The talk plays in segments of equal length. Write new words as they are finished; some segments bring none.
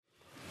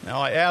Now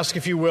I ask,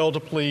 if you will, to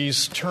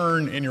please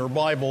turn in your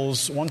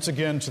Bibles once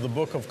again to the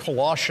book of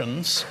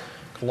Colossians,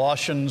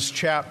 Colossians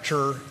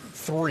chapter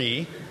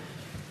 3.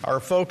 Our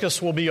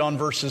focus will be on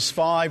verses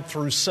 5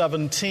 through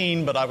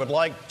 17, but I would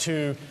like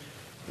to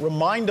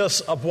remind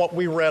us of what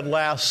we read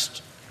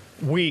last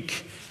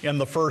week in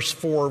the first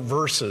 4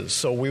 verses.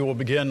 So we will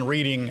begin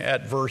reading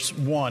at verse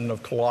 1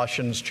 of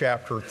Colossians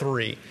chapter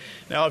 3.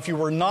 Now, if you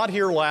were not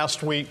here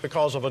last week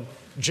because of a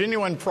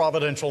genuine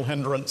providential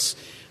hindrance,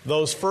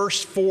 those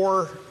first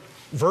 4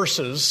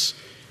 verses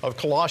of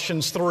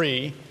Colossians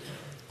 3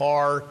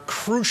 are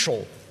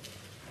crucial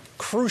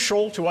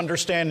to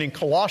understanding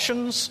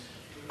Colossians,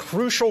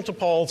 crucial to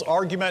Paul's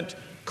argument,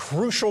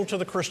 crucial to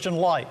the Christian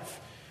life.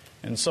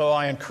 And so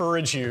I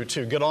encourage you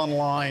to get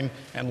online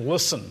and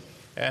listen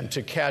and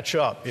to catch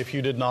up if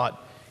you did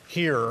not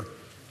hear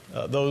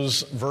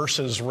those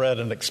verses read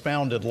and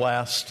expounded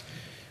last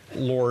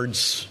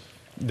Lord's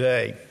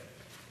Day.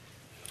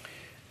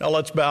 Now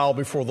let's bow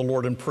before the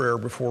Lord in prayer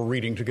before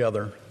reading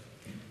together.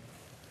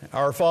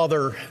 Our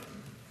Father,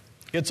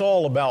 it's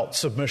all about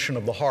submission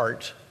of the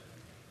heart,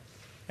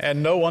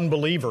 and no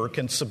unbeliever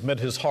can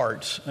submit his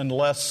heart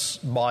unless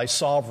by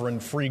sovereign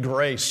free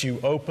grace you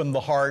open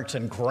the heart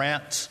and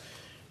grant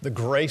the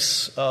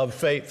grace of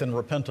faith and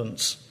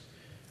repentance.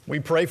 We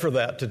pray for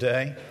that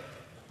today,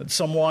 that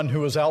someone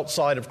who is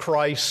outside of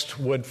Christ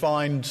would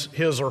find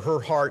his or her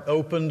heart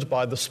opened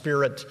by the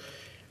Spirit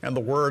and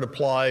the Word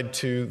applied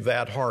to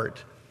that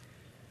heart.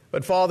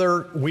 But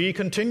Father, we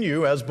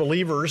continue as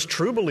believers,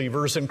 true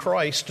believers in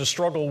Christ, to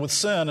struggle with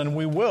sin, and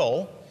we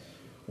will.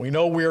 We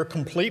know we are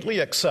completely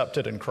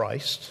accepted in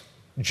Christ,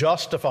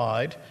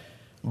 justified,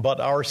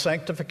 but our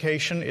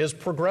sanctification is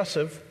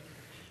progressive.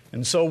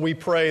 And so we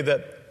pray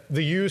that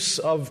the use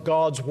of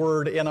God's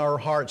Word in our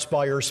hearts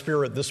by your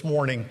Spirit this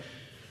morning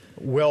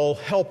will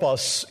help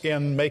us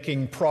in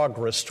making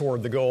progress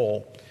toward the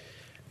goal,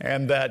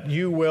 and that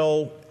you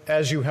will,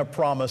 as you have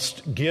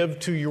promised, give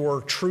to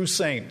your true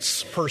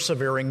saints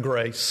persevering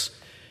grace,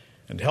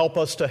 and help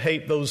us to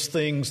hate those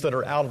things that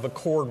are out of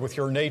accord with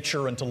your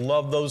nature and to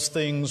love those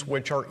things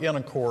which are in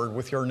accord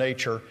with your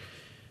nature,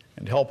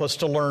 and help us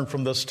to learn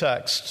from this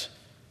text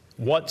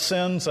what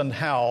sins and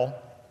how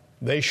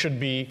they should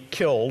be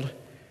killed,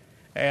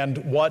 and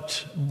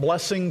what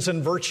blessings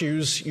and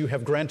virtues you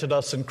have granted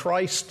us in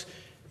Christ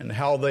and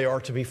how they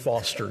are to be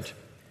fostered.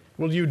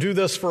 Will you do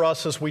this for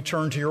us as we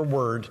turn to your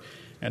word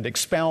and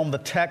expound the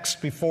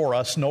text before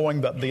us,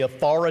 knowing that the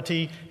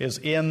authority is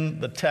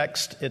in the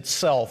text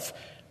itself,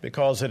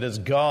 because it is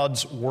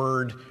God's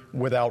word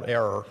without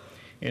error.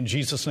 In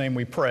Jesus' name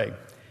we pray.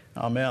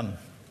 Amen.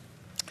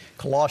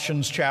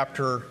 Colossians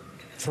chapter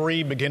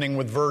 3, beginning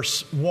with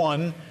verse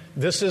 1.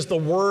 This is the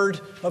word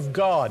of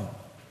God.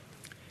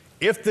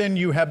 If then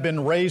you have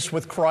been raised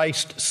with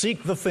Christ,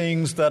 seek the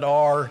things that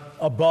are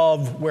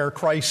above, where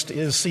Christ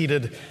is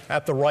seated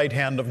at the right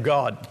hand of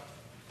God.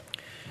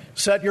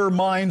 Set your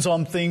minds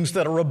on things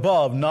that are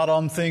above, not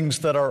on things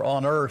that are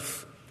on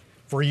earth.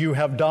 For you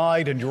have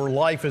died, and your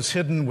life is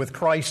hidden with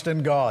Christ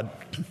in God.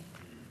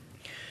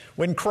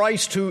 When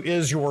Christ, who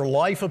is your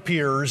life,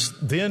 appears,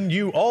 then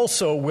you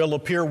also will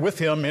appear with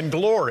him in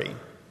glory.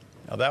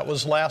 Now that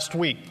was last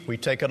week. We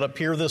take it up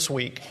here this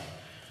week.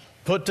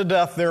 Put to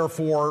death,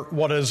 therefore,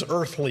 what is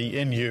earthly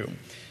in you: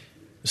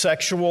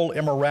 sexual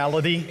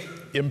immorality,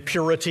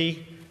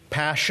 impurity,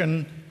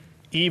 passion,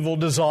 evil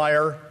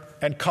desire,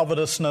 and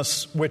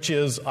covetousness, which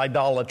is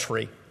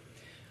idolatry.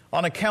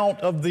 On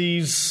account of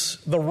these,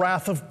 the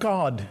wrath of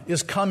God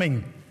is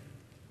coming.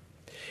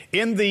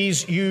 In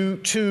these you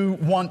too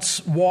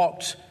once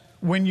walked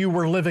when you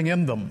were living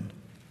in them,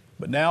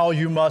 but now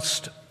you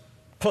must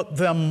put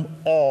them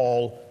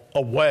all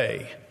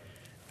away: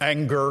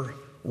 anger,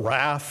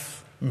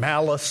 wrath,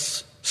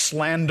 malice,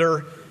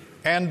 slander,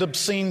 and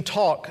obscene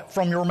talk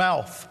from your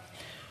mouth.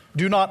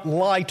 Do not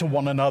lie to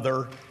one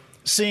another,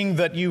 seeing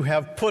that you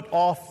have put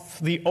off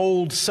the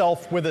old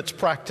self with its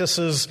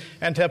practices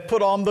and have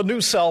put on the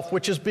new self,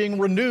 which is being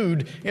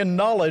renewed in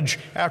knowledge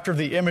after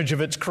the image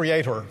of its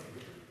Creator.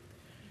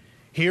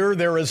 Here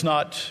there is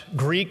not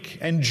Greek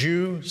and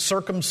Jew,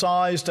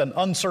 circumcised and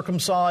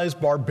uncircumcised,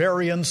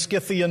 barbarian,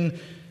 Scythian,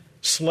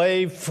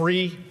 slave,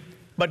 free,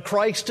 but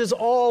Christ is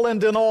all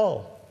and in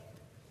all.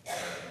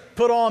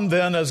 Put on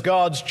then, as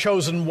God's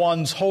chosen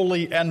ones,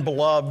 holy and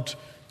beloved,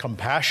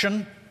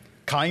 compassion,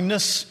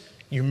 kindness,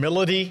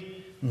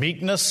 humility,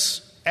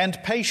 meekness, and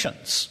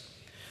patience,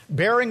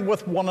 bearing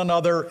with one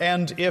another,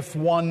 and if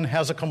one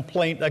has a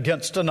complaint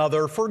against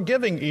another,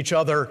 forgiving each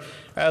other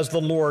as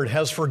the Lord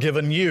has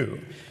forgiven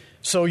you,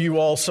 so you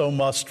also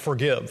must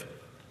forgive.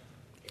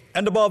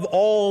 And above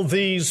all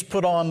these,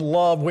 put on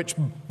love, which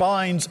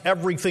binds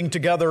everything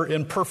together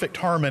in perfect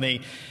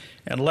harmony.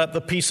 And let the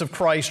peace of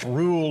Christ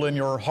rule in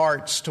your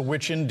hearts, to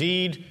which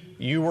indeed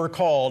you were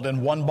called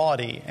in one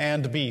body,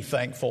 and be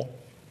thankful.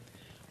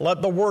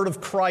 Let the word of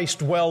Christ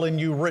dwell in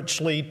you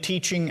richly,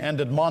 teaching and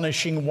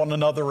admonishing one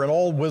another in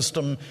all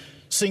wisdom,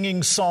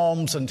 singing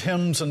psalms and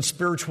hymns and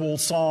spiritual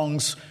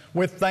songs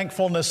with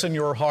thankfulness in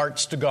your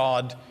hearts to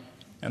God.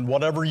 And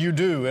whatever you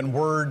do in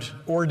word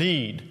or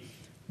deed,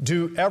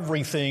 Do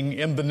everything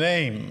in the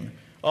name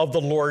of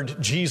the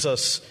Lord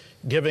Jesus,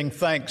 giving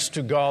thanks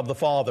to God the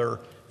Father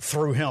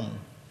through him.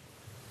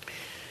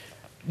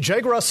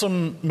 J.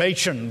 Gresham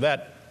Machen,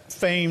 that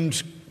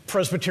famed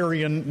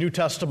Presbyterian New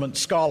Testament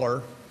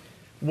scholar,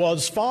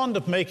 was fond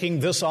of making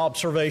this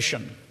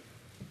observation.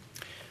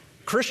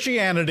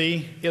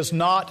 Christianity is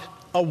not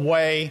a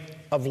way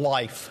of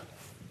life.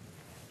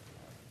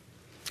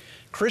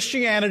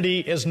 Christianity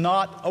is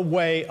not a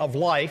way of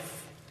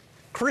life.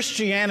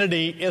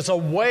 Christianity is a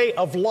way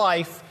of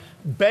life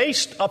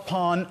based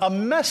upon a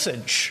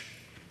message.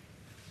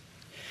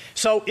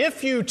 So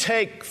if you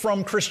take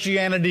from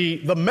Christianity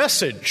the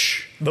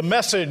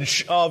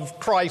message of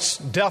Christ's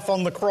death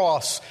on the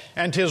cross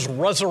and his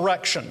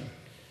resurrection,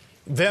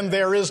 then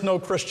there is no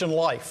Christian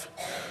life.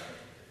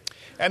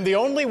 And the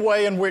only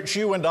way in which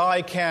you and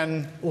I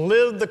can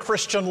live the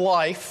Christian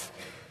life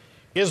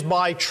is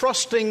by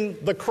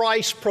trusting the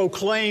Christ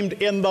proclaimed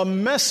in the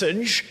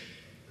message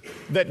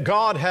that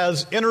God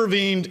has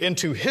intervened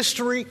into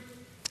history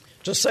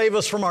to save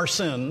us from our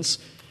sins,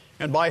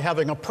 and by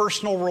having a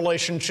personal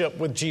relationship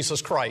with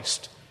Jesus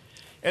Christ.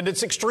 And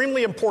it's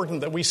extremely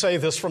important that we say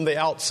this from the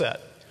outset.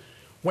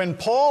 When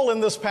Paul in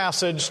this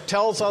passage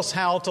tells us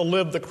how to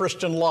live the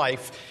Christian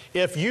life,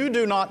 if you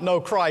do not know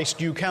Christ,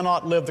 you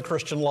cannot live the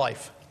Christian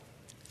life.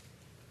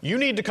 You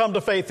need to come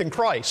to faith in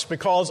Christ,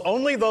 because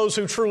only those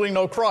who truly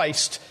know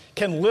Christ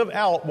can live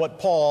out what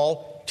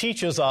Paul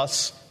teaches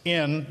us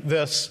in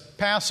this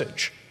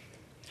passage.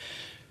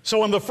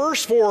 So in the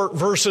first 4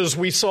 verses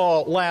we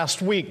saw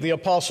last week, the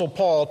Apostle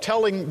Paul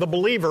telling the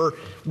believer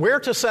where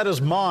to set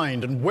his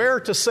mind and where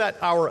to set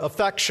our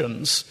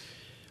affections,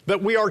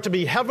 that we are to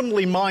be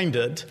heavenly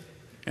minded.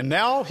 And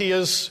now he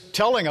is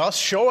telling us,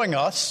 showing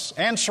us,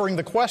 answering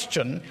the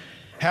question,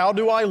 how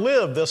do I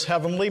live this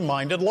heavenly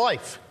minded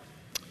life?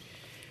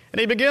 And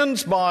he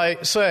begins by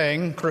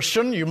saying,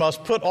 Christian, you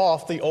must put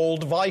off the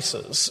old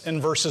vices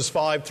in verses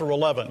 5 through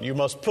 11. You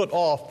must put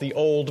off the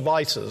old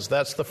vices.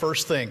 That's the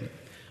first thing.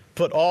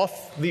 Put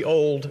off the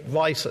old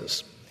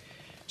vices.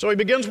 So he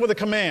begins with a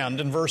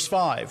command in verse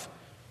 5.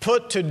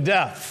 Put to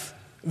death,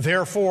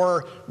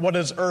 therefore, what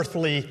is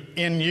earthly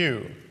in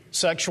you.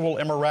 Sexual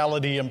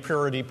immorality,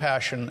 impurity,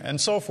 passion, and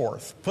so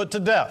forth. Put to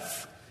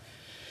death.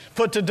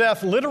 Put to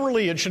death,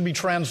 literally it should be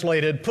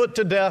translated, put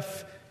to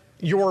death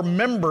your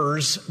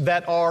members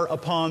that are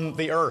upon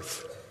the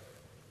earth.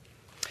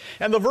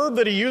 And the verb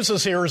that he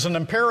uses here is an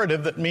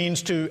imperative that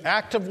means to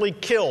actively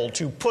kill,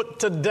 to put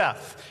to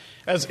death.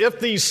 As if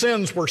these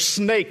sins were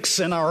snakes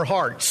in our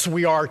hearts,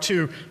 we are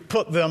to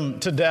put them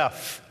to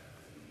death.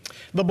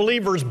 The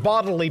believer's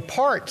bodily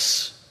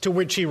parts to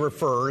which he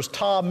refers,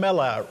 ta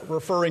mela,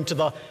 referring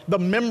to the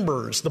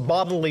members, the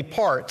bodily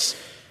parts,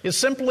 is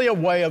simply a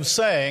way of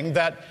saying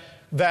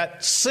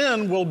that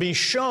sin will be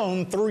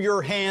shown through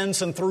your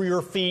hands and through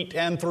your feet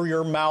and through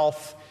your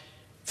mouth,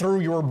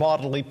 through your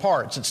bodily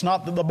parts. It's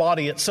not that the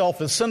body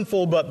itself is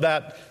sinful, but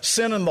that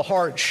sin in the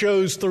heart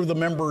shows through the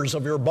members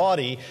of your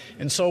body.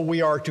 And so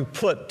we are to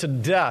put to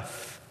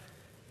death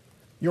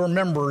your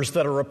members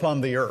that are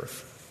upon the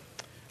earth.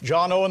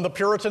 John Owen the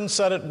Puritan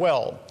said it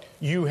well.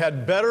 You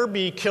had better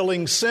be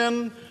killing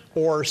sin,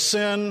 or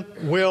sin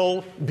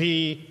will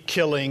be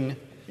killing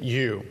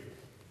you.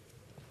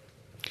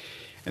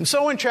 And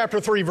so in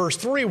chapter 3, verse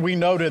 3, we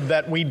noted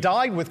that we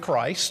died with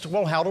Christ.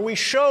 Well, how do we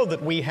show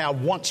that we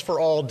have once for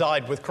all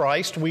died with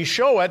Christ? We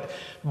show it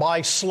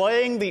by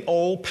slaying the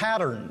old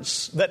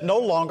patterns that no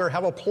longer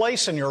have a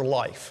place in your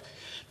life.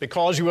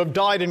 Because you have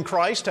died in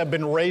Christ, have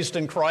been raised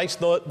in Christ,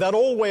 that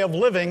old way of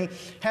living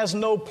has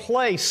no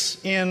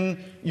place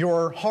in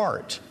your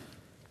heart.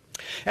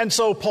 And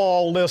so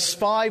Paul lists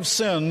 5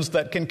 sins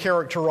that can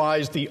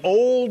characterize the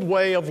old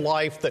way of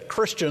life that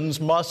Christians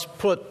must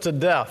put to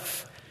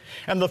death.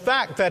 And the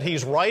fact that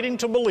he's writing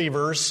to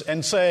believers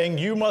and saying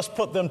you must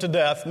put them to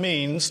death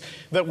means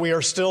that we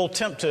are still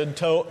tempted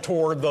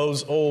toward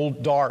those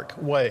old dark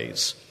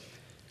ways.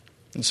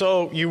 And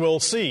so you will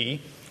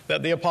see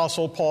that the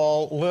Apostle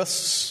Paul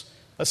lists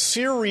a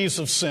series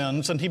of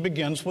sins, and he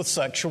begins with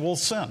sexual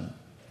sin.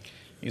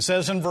 He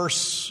says in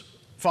verse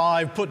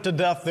 5, put to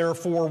death,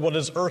 therefore, what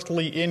is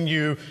earthly in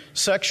you,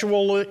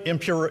 sexual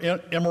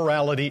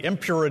immorality,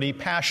 impurity,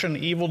 passion,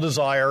 evil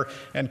desire,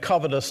 and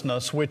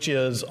covetousness, which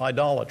is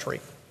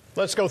idolatry.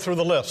 Let's go through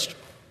the list.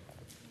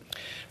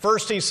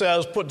 First, he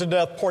says, put to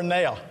death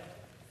porneia,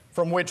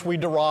 from which we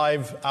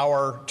derive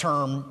our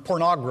term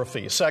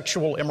pornography,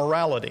 sexual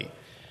immorality.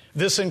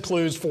 This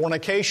includes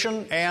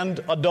fornication and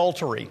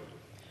adultery.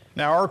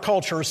 Now, our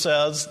culture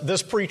says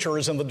this preacher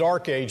is in the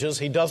Dark Ages.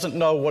 He doesn't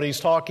know what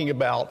he's talking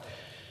about.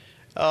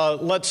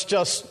 Let's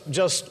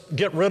just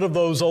get rid of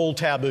those old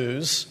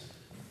taboos.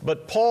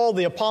 But Paul,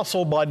 the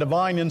apostle, by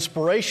divine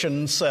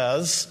inspiration,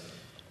 says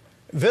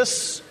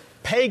this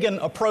pagan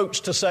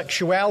approach to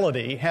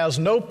sexuality has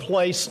no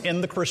place in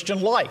the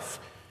Christian life.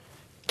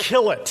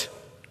 Kill it.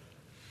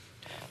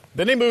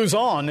 Then he moves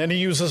on and he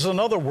uses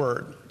another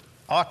word,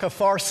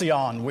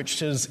 akatharsion,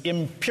 which is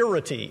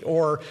impurity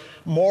or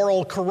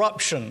moral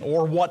corruption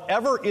or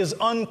whatever is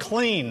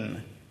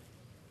unclean.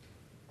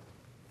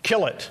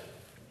 Kill it.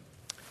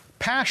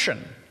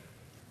 passion.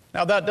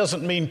 Now, that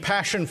doesn't mean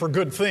passion for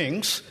good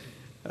things.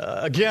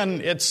 Again,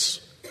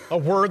 it's a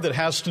word that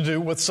has to do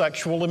with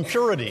sexual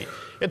impurity.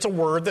 It's a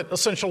word that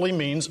essentially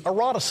means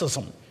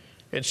eroticism.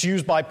 It's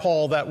used by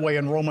Paul that way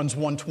in Romans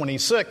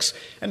 1:26.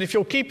 And if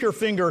you'll keep your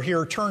finger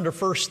here, turn to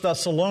 1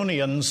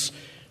 Thessalonians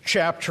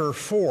chapter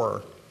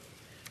 4.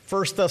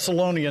 1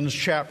 Thessalonians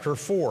chapter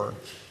 4.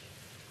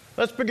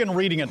 Let's begin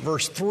reading at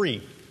verse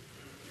 3.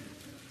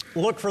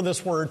 Look for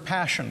this word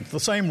passion, the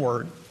same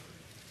word,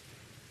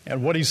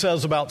 and what he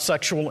says about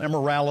sexual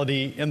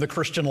immorality in the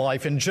Christian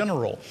life in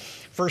general.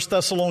 1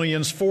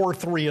 Thessalonians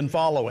 4:3 and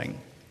following.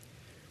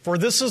 For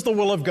this is the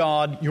will of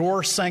God,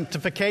 your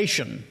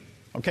sanctification.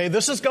 Okay,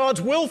 this is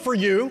God's will for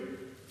you,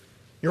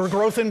 your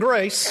growth in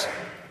grace,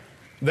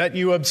 that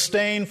you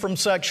abstain from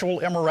sexual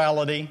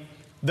immorality,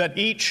 that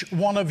each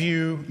one of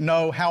you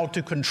know how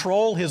to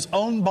control his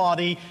own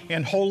body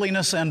in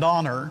holiness and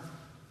honor,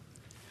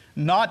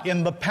 not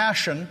in the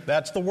passion,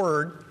 that's the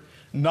word,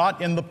 not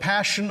in the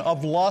passion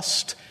of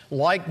lust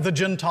like the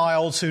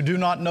Gentiles who do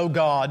not know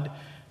God,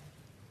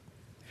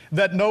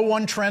 that no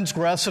one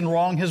transgress and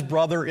wrong his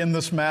brother in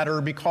this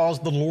matter, because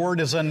the Lord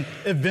is an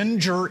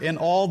avenger in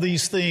all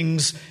these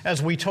things,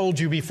 as we told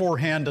you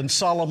beforehand and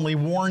solemnly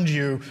warned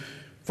you.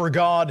 For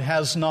God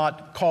has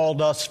not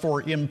called us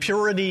for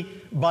impurity,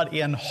 but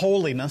in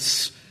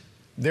holiness.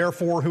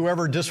 Therefore,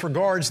 whoever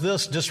disregards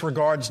this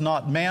disregards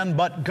not man,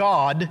 but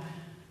God,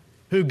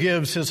 who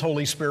gives his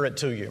Holy Spirit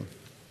to you.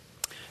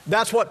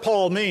 That's what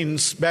Paul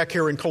means back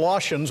here in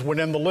Colossians when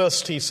in the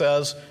list he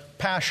says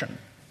passion,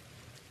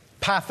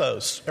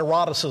 pathos,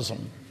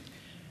 eroticism.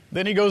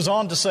 Then he goes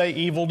on to say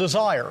evil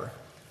desire.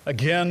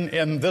 Again,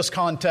 in this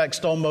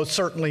context, almost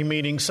certainly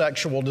meaning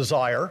sexual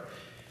desire.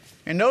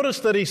 And notice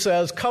that he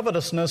says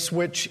covetousness,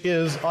 which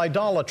is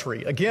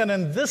idolatry. Again,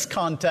 in this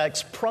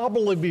context,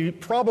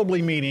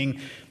 probably meaning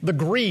the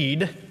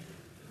greed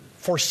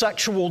for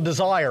sexual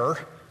desire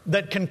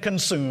that can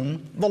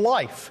consume the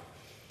life.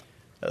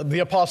 The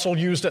apostle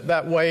used it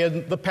that way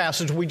in the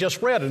passage we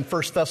just read in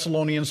 1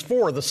 Thessalonians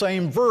 4, the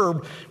same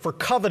verb for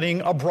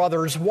coveting a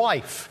brother's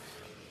wife.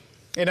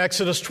 In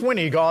Exodus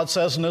 20, God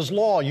says in his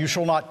law, you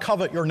shall not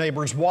covet your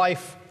neighbor's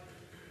wife.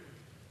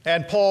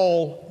 And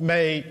Paul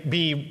may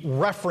be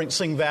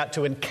referencing that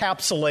to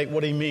encapsulate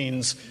what he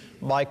means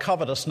by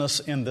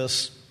covetousness in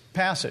this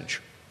passage.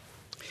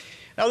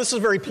 Now, this is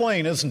very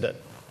plain, isn't it?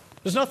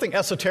 There's nothing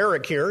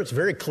esoteric here. It's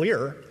very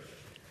clear.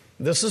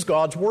 This is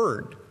God's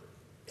word.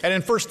 And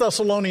in 1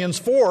 Thessalonians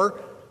 4,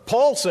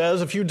 Paul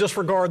says, if you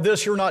disregard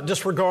this, you're not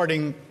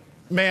disregarding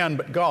man,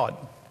 but God.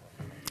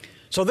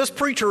 So this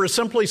preacher is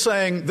simply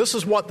saying, this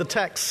is what the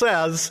text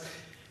says,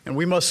 and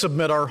we must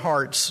submit our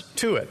hearts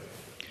to it.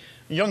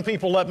 Young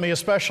people, let me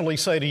especially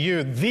say to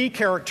you, the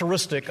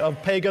characteristic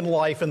of pagan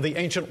life in the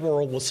ancient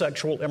world was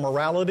sexual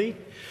immorality.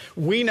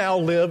 We now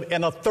live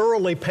in a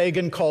thoroughly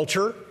pagan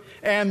culture,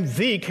 and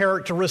the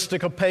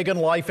characteristic of pagan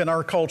life in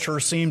our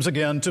culture seems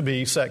again to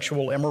be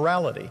sexual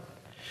immorality.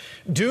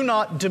 Do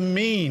not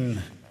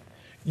demean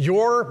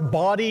your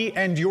body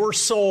and your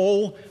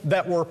soul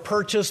that were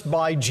purchased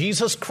by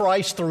Jesus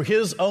Christ through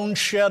his own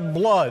shed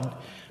blood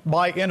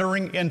by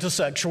entering into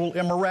sexual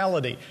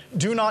immorality.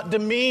 Do not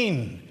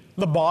demean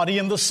the body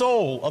and the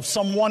soul of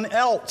someone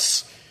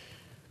else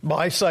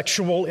by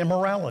sexual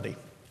immorality.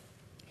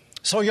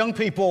 So, young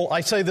people, I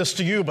say this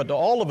to you, but to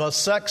all of us,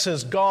 sex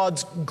is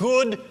God's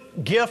good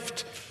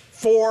gift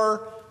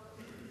for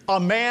a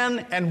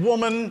man and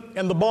woman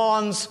in the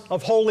bonds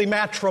of holy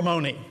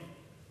matrimony.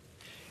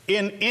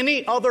 In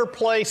any other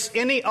place,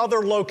 any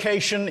other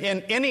location,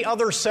 in any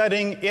other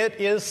setting, it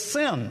is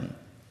sin.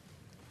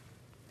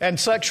 And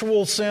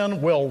sexual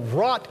sin will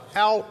rot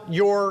out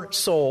your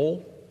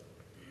soul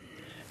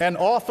and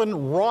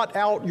often rot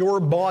out your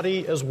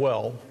body as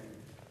well.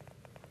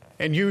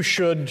 And you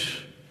should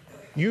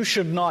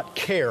not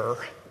care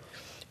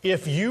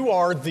if you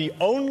are the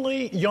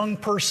only young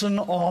person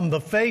on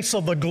the face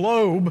of the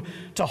globe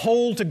to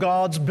hold to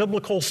God's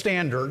biblical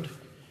standard,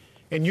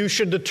 and you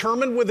should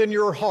determine within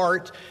your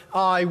heart,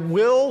 I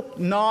will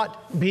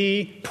not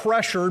be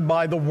pressured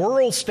by the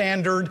world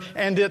standard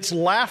and its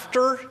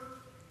laughter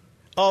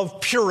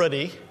of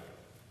purity.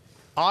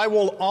 I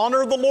will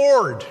honor the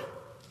Lord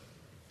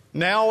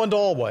now and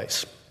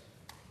always.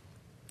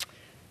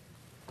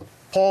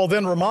 Paul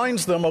then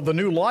reminds them of the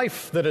new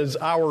life that is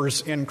ours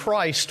in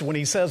Christ when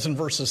he says in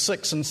verses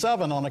 6 and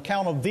 7, on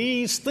account of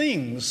these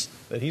things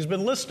that he's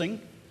been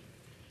listing,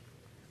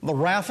 the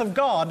wrath of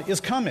God is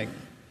coming.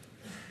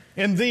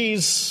 In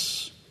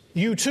these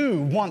you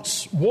too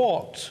once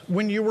walked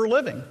when you were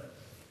living.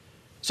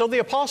 So the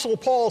Apostle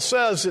Paul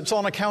says it's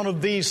on account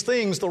of these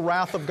things the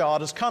wrath of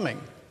God is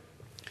coming.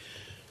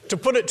 To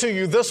put it to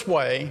you this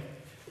way,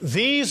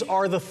 these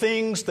are the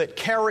things that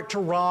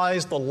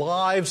characterize the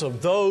lives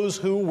of those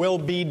who will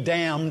be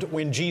damned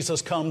when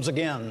Jesus comes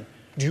again.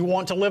 Do you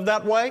want to live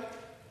that way?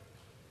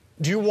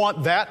 Do you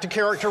want that to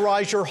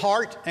characterize your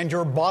heart and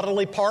your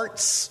bodily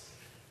parts?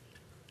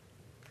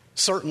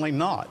 Certainly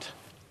not.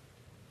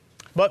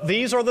 But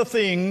these are the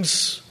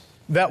things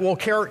that will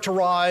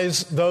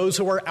characterize those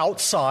who are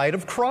outside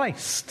of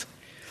Christ.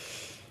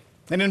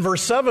 And in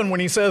verse 7, when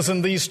he says,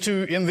 in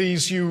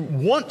these you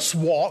once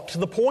walked,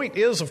 the point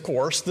is, of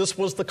course, this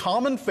was the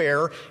common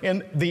fare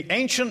in the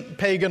ancient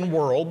pagan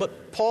world.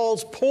 But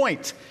Paul's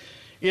point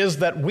is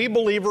that we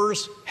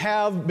believers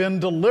have been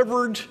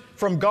delivered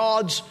from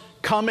God's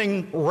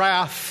coming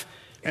wrath,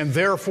 and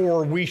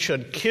therefore we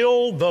should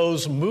kill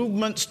those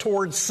movements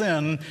towards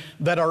sin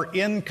that are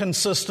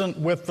inconsistent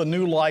with the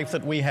new life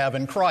that we have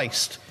in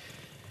Christ.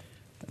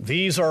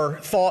 These are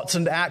thoughts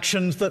and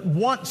actions that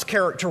once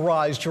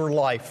characterized your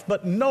life,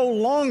 but no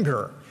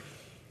longer.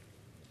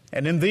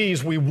 And in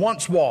these we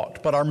once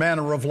walked, but our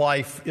manner of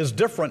life is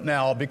different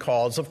now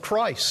because of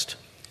Christ.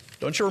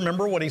 Don't you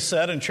remember what he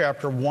said in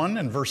chapter 1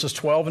 and verses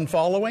 12 and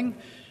following?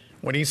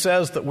 When he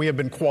says that we have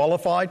been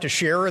qualified to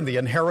share in the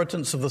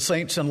inheritance of the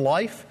saints in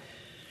life.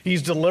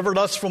 He's delivered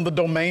us from the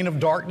domain of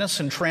darkness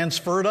and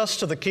transferred us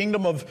to the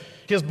kingdom of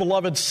his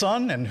beloved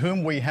Son, in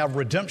whom we have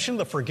redemption,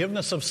 the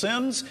forgiveness of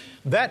sins.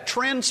 That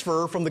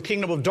transfer from the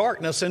kingdom of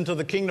darkness into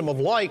the kingdom of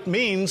light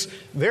means,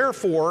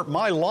 therefore,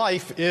 my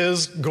life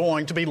is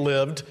going to be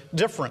lived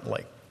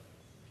differently.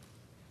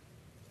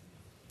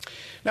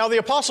 Now, the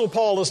Apostle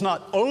Paul is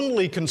not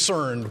only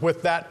concerned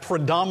with that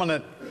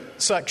predominant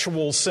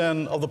sexual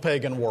sin of the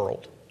pagan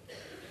world.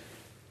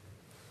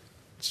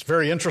 It's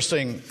very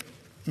interesting.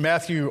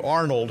 Matthew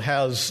Arnold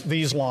has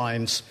these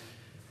lines: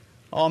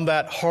 "On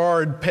that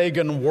hard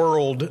pagan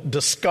world,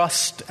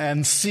 disgust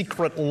and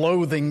secret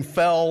loathing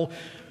fell.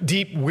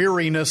 Deep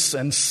weariness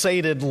and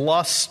sated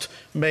lust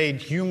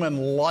made human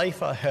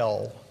life a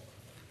hell."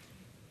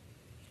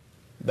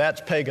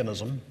 That's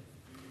paganism.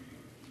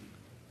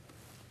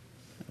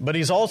 But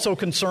he's also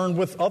concerned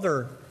with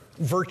other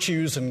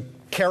virtues and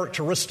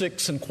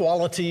characteristics and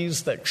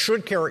qualities that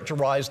should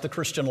characterize the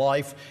Christian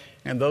life,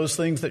 and those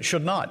things that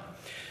should not.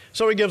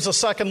 So he gives a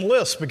second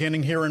list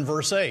beginning here in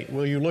verse 8.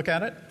 Will you look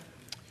at it?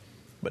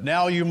 "But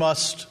now you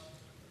must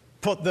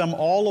put them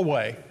all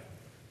away: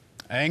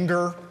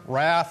 anger,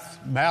 wrath,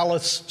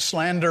 malice,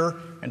 slander,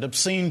 and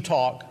obscene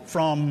talk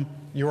from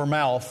your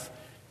mouth."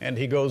 And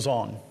he goes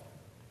on.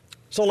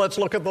 So let's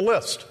look at the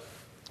list.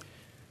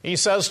 He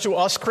says to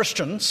us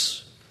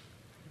Christians,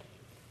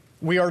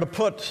 we are to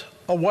put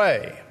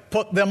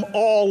them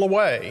all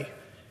away,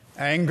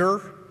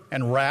 anger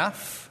and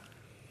wrath,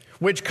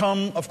 which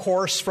come, of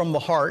course, from the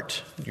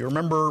heart. Do you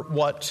remember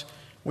what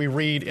we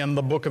read in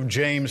the book of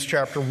James,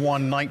 chapter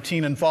 1,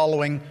 19 and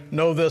following?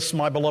 "Know this,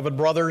 my beloved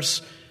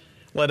brothers,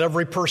 let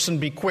every person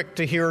be quick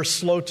to hear,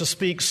 slow to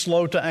speak,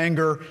 slow to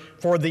anger,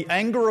 for the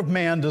anger of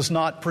man does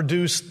not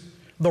produce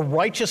the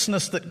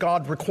righteousness that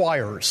God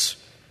requires.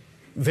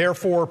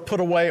 Therefore, put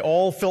away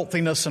all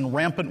filthiness and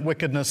rampant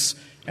wickedness,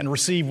 and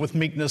receive with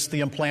meekness the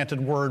implanted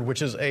word,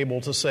 which is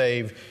able to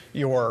save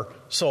your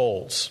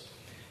souls."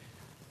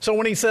 So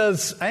when he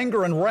says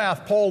anger and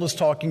wrath, Paul is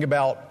talking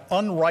about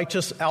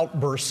unrighteous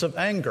outbursts of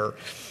anger.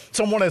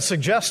 Someone has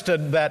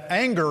suggested that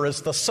anger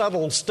is the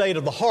settled state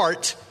of the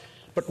heart,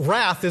 but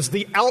wrath is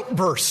the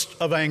outburst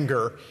of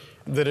anger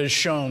that is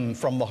shown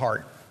from the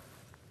heart.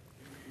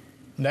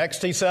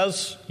 Next, he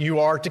says, you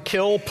are to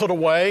kill, put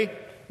away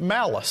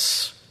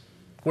malice,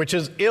 which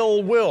is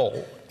ill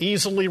will,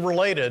 easily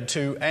related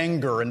to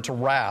anger and to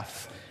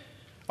wrath.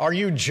 Are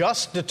you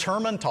just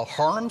determined to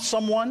harm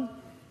someone?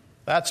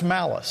 That's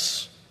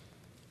malice.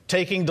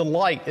 Taking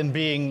delight in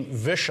being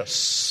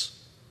vicious.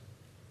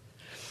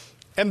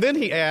 And then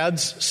he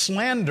adds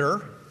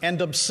slander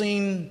and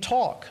obscene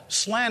talk.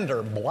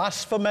 Slander,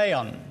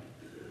 blasphemeion,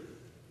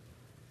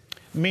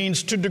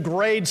 means to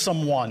degrade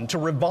someone, to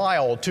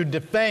revile, to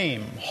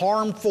defame,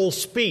 harmful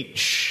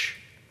speech.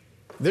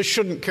 This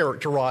shouldn't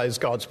characterize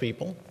God's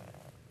people.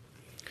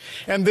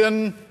 And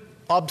then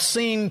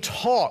obscene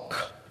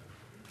talk,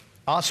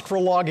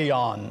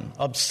 askrologion,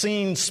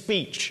 obscene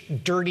speech,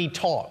 dirty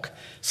talk.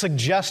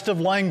 Suggestive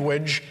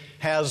language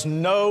has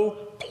no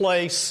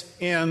place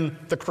in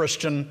the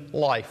Christian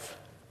life.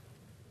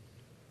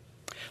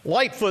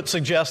 Lightfoot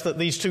suggests that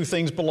these two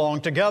things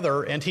belong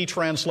together, and he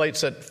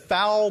translates it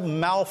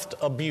foul-mouthed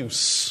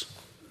abuse.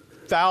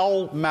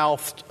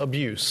 Foul-mouthed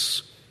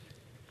abuse.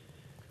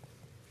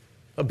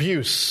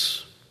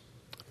 Abuse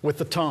with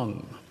the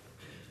tongue.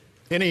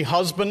 Any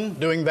husband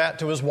doing that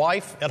to his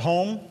wife at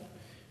home?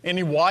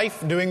 Any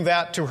wife doing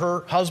that to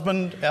her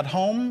husband at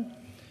home?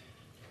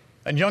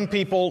 And young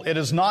people, it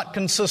is not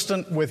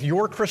consistent with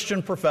your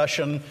Christian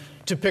profession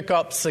to pick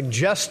up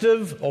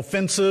suggestive,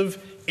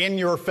 offensive,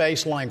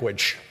 in-your-face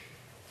language.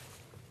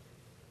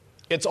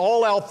 It's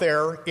all out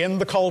there in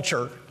the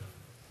culture,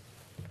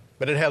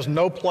 but it has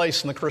no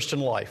place in the Christian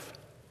life.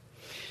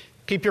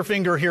 Keep your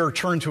finger here,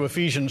 turn to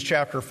Ephesians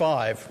chapter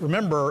 5.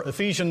 Remember,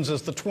 Ephesians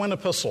is the twin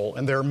epistle,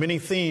 and there are many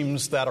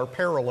themes that are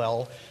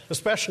parallel,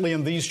 especially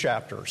in these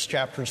chapters.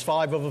 Chapters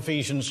 5 of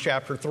Ephesians,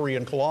 chapter 3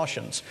 in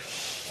Colossians.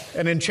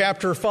 And in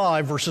chapter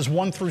 5, verses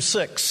 1 through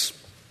 6,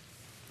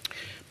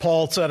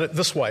 Paul said it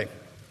this way.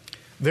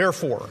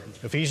 Therefore,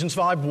 Ephesians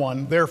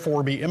 5:1,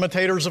 therefore be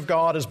imitators of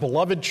God as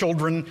beloved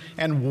children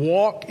and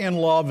walk in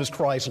love as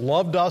Christ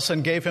loved us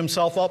and gave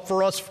himself up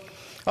for us,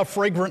 a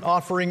fragrant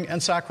offering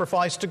and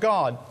sacrifice to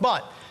God.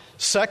 But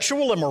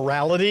Sexual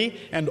immorality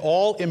and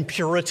all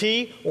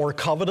impurity or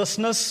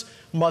covetousness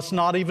must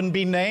not even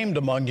be named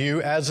among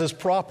you, as is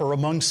proper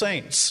among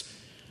saints.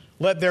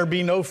 Let there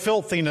be no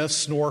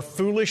filthiness, nor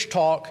foolish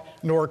talk,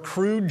 nor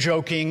crude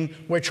joking,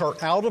 which are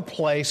out of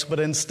place, but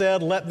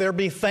instead let there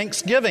be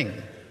thanksgiving.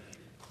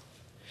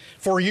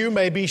 For you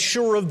may be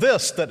sure of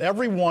this, that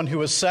everyone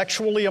who is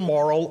sexually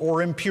immoral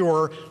or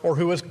impure, or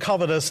who is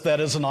covetous, that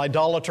is an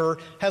idolater,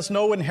 has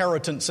no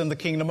inheritance in the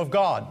kingdom of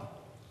God,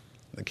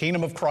 the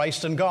kingdom of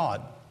Christ and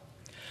God.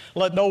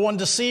 Let no one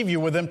deceive you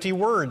with empty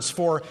words,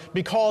 for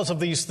because of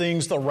these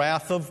things the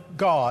wrath of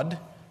God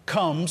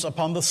comes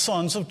upon the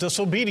sons of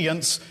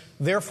disobedience.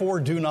 Therefore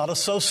do not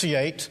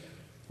associate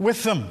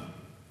with them.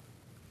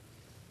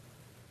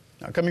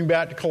 Now coming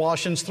back to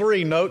Colossians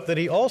 3, note that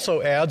he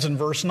also adds in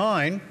verse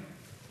 9,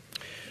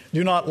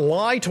 do not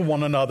lie to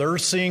one another,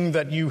 seeing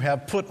that you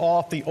have put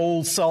off the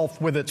old self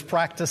with its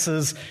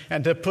practices,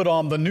 and to put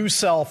on the new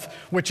self,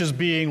 which is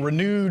being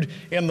renewed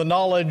in the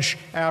knowledge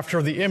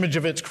after the image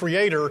of its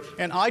creator.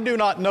 And I do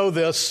not know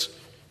this,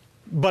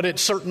 but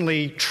it's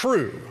certainly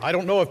true. I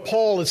don't know if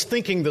Paul is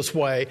thinking this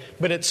way,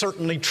 but it's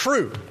certainly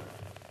true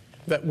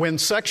that when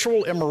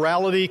sexual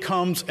immorality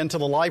comes into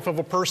the life of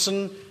a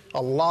person,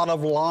 a lot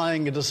of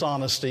lying and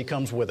dishonesty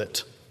comes with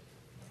it.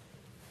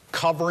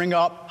 Covering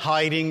up,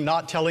 hiding,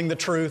 not telling the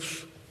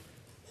truth.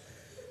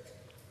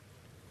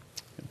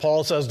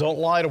 Paul says, don't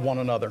lie to one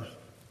another.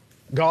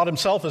 God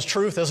himself is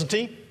truth, isn't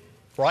he?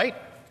 Right?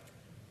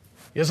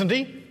 Isn't he?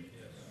 Yes.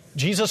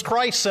 Jesus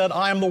Christ said,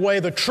 I am the way,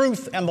 the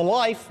truth, and the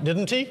life,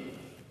 didn't he?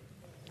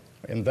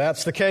 And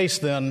that's the case,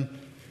 then,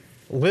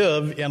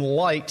 live in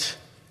light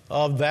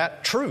of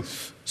that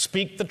truth.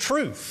 Speak the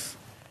truth.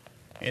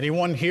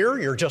 Anyone here,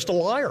 you're just a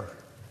liar.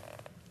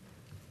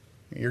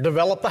 You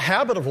develop the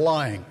habit of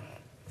lying.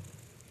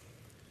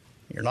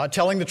 You're not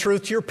telling the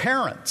truth to your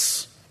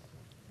parents.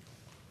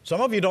 Some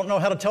of you don't know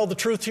how to tell the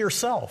truth to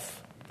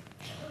yourself.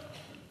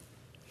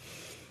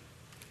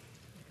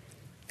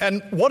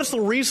 And what is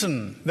the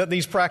reason that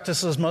these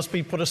practices must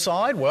be put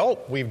aside? Well,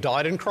 we've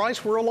died in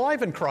Christ, we're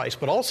alive in Christ.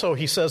 But also,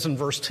 he says in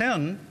verse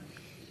 10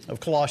 of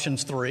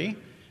Colossians 3,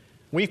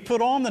 we've put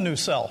on the new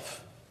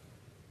self,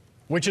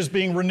 which is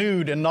being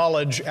renewed in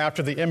knowledge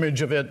after the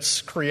image of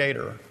its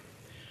creator.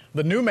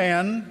 The new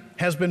man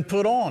has been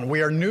put on.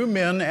 We are new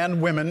men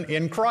and women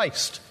in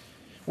Christ.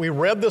 We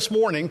read this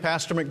morning,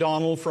 Pastor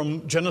McDonald,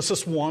 from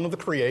Genesis 1 of the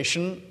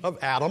creation of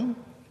Adam.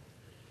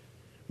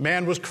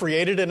 Man was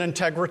created in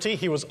integrity.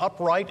 He was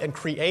upright and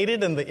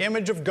created in the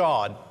image of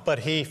God. But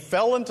he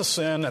fell into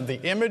sin, and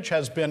the image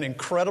has been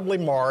incredibly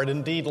marred,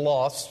 indeed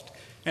lost,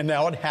 and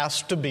now it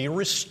has to be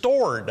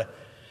restored.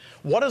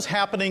 What is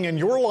happening in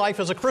your life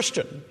as a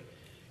Christian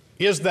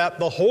is that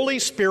the Holy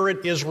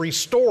Spirit is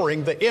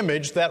restoring the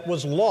image that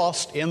was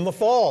lost in the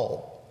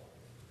fall,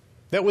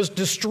 that was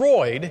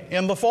destroyed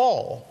in the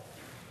fall.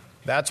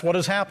 That's what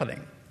is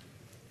happening.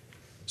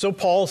 So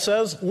Paul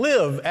says,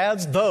 live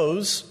as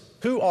those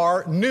who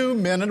are new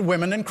men and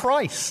women in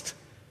Christ.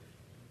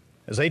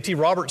 As A.T.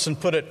 Robertson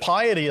put it,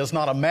 piety is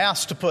not a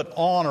mask to put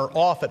on or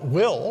off at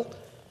will.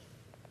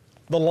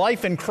 The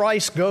life in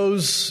Christ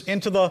goes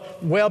into the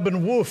web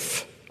and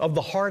woof of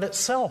the heart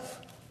itself.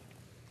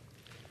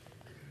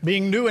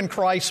 Being new in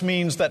Christ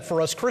means that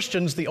for us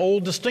Christians, the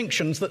old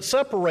distinctions that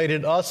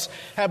separated us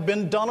have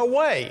been done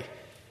away.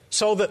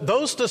 So that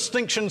those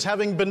distinctions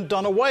having been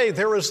done away,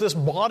 there is this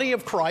body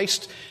of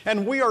Christ,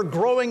 and we are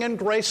growing in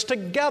grace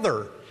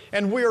together.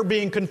 And we are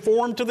being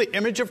conformed to the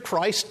image of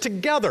Christ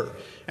together.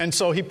 And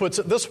so he puts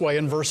it this way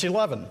in verse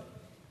 11.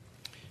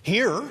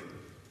 Here,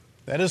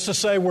 that is to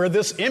say, where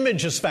this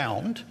image is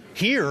found,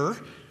 here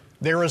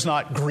there is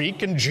not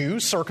Greek and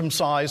Jew,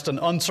 circumcised and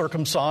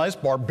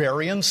uncircumcised,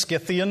 barbarian,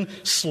 Scythian,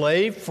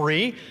 slave,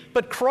 free,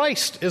 but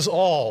Christ is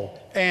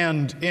all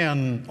and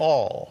in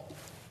all.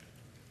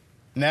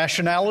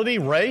 Nationality,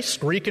 race,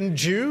 Greek and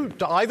Jew,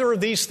 do either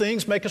of these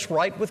things make us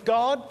right with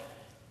God?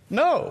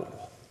 No.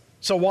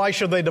 So why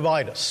should they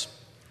divide us?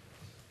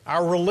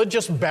 Our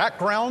religious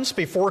backgrounds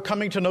before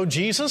coming to know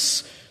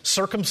Jesus,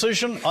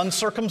 circumcision,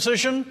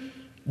 uncircumcision,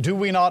 do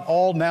we not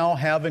all now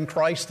have in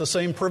Christ the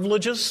same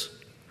privileges?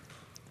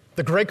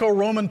 The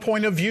Greco-Roman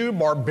point of view,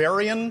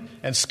 barbarian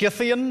and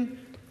Scythian,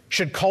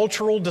 should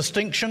cultural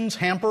distinctions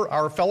hamper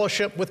our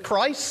fellowship with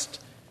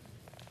Christ?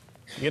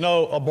 You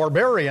know, a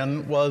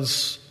barbarian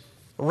was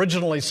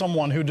originally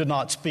someone who did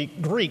not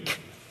speak Greek.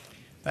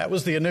 That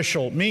was the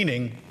initial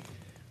meaning,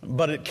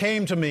 but it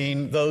came to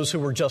mean those who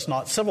were just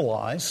not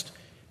civilized.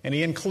 And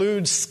he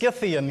includes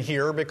Scythian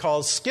here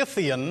because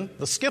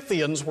the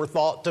Scythians were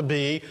thought to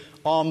be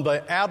on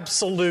the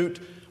absolute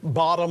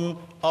bottom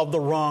of the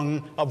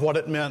rung of what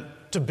it meant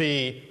to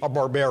be a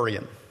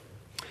barbarian.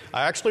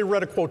 I actually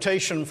read a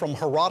quotation from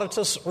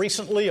Herodotus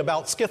recently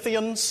about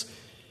Scythians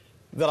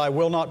that I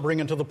will not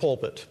bring into the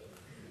pulpit.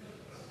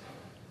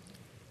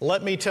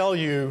 Let me tell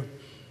you,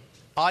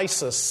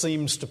 ISIS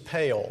seems to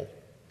pale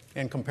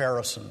in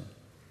comparison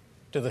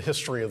to the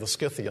history of the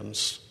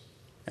Scythians,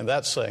 and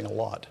that's saying a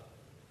lot.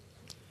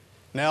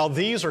 Now,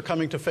 these are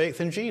coming to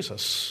faith in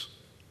Jesus.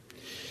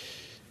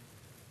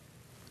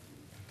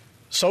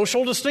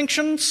 Social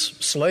distinctions,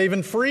 slave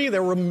and free.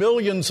 There were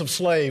millions of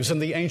slaves in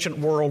the ancient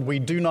world. We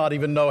do not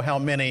even know how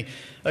many.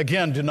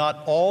 Again, do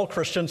not all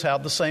Christians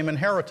have the same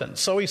inheritance?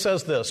 So he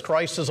says this: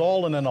 Christ is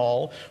all and in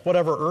all.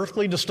 Whatever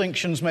earthly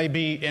distinctions may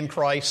be in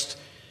Christ,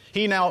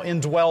 he now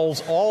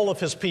indwells all of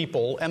his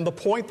people. And the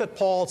point that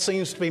Paul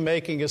seems to be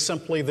making is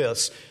simply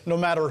this: no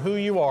matter who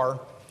you are,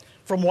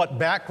 from what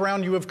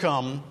background you have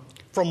come,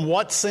 from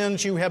what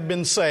sins you have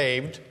been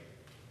saved,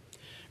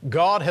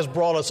 God has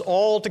brought us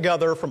all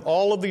together from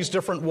all of these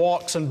different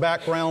walks and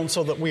backgrounds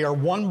so that we are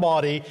one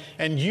body,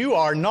 and you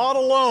are not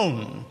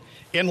alone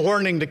in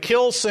learning to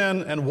kill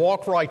sin and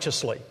walk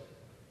righteously.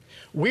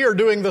 We are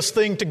doing this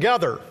thing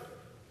together,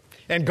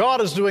 and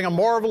God is doing a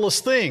marvelous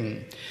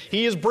thing.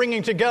 He is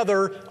bringing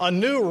together a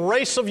new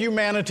race of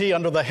humanity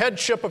under the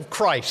headship of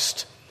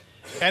Christ,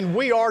 and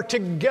we are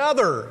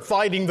together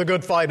fighting the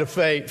good fight of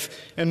faith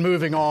and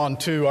moving on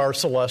to our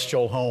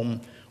celestial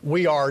home.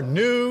 We are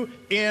new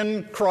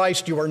in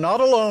Christ. You are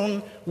not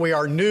alone. We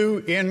are new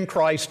in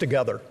Christ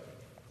together.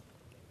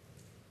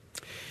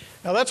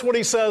 Now that's what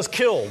he says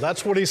kill.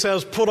 That's what he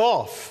says put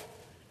off.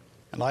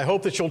 And I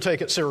hope that you'll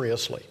take it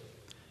seriously.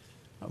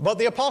 But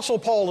the Apostle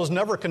Paul is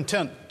never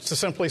content to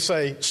simply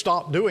say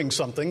stop doing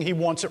something. He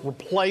wants it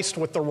replaced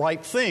with the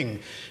right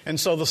thing. And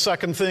so the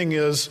second thing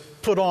is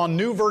put on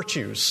new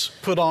virtues.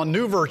 Put on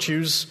new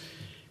virtues.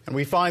 And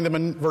we find them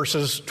in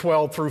verses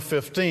 12 through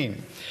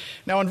 15.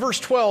 Now in verse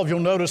 12, you'll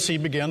notice he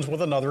begins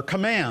with another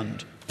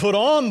command. Put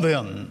on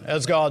then,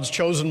 as God's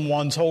chosen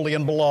ones, holy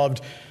and beloved,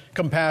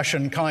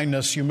 compassion,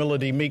 kindness,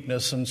 humility,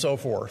 meekness, and so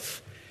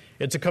forth.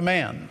 It's a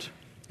command.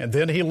 And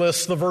then he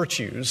lists the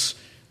virtues.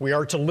 We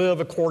are to live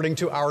according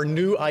to our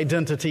new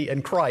identity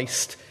in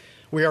Christ.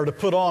 We are to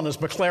put on, as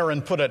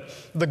McLaren put it,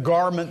 the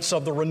garments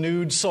of the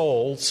renewed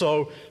soul.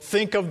 So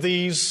think of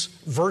these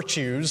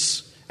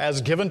virtues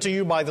as given to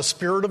you by the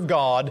Spirit of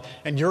God,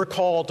 and you're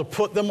called to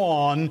put them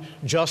on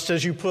just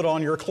as you put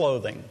on your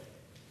clothing.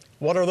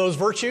 What are those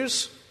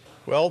virtues?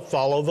 Well,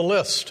 follow the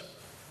list.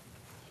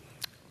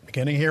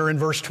 Beginning here in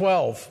verse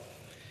 12.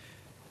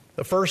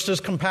 The first is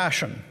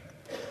compassion.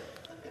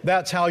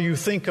 That's how you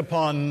think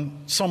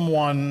upon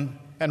someone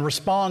and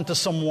respond to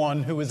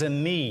someone who is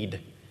in need.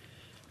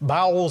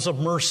 Bowels of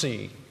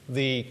mercy,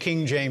 the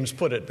King James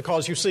put it,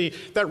 because you see,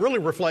 that really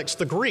reflects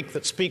the Greek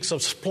that speaks of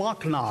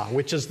splachna,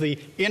 which is the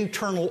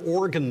internal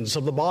organs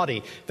of the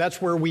body.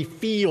 That's where we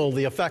feel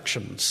the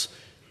affections.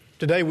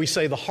 Today we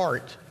say the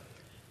heart.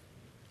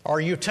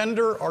 Are you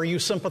tender? Are you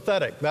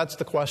sympathetic? That's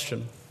the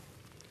question.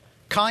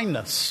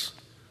 Kindness.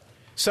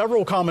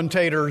 Several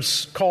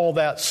commentators call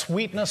that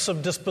sweetness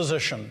of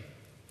disposition.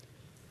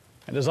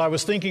 And as I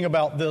was thinking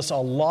about this, a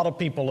lot of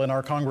people in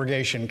our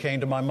congregation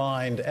came to my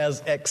mind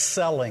as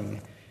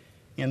excelling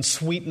in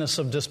sweetness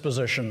of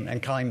disposition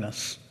and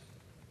kindness.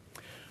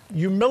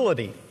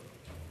 Humility.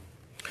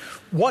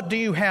 What do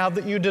you have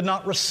that you did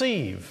not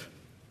receive?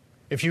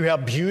 If you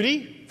have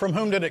beauty, from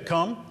whom did it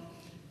come?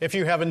 If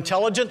you have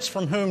intelligence,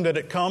 from whom did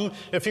it come?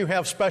 If you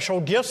have special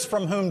gifts,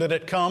 from whom did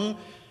it come?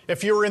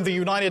 If you're in the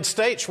United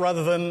States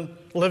rather than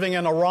living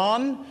in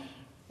Iran,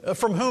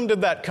 from whom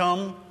did that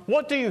come?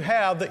 What do you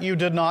have that you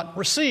did not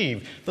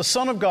receive? The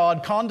Son of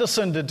God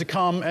condescended to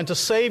come and to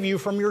save you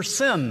from your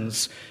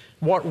sins.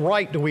 What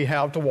right do we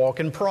have to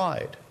walk in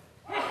pride?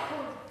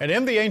 And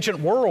in the ancient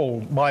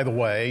world, by the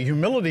way,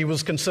 humility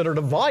was considered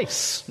a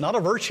vice, not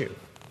a virtue.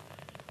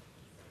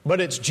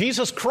 But it's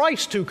Jesus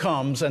Christ who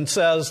comes and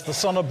says, the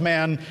Son of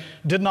Man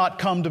did not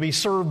come to be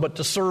served, but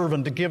to serve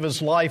and to give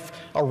his life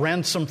a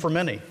ransom for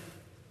many.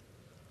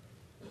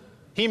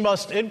 He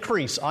must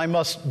increase, I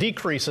must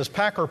decrease. As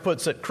Packer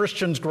puts it,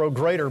 Christians grow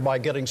greater by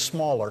getting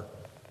smaller.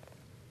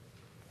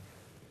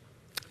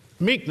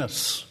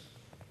 Meekness.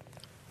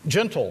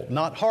 Gentle,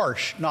 not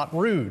harsh, not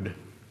rude.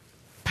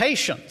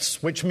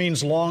 Patience, which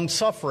means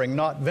long-suffering,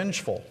 not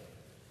vengeful.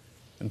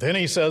 And then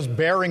he says,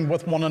 bearing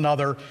with one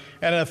another,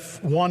 and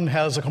if one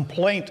has a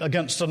complaint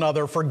against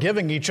another,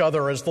 forgiving each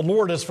other as the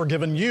Lord has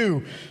forgiven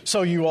you,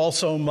 so you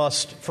also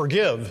must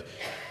forgive.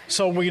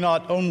 So we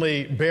not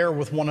only bear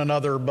with one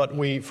another, but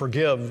we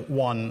forgive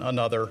one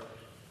another.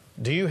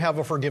 Do you have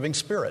a forgiving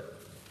spirit?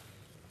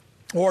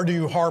 Or do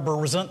you harbor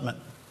resentment?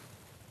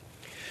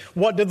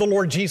 What did the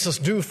Lord Jesus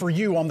do for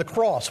you on the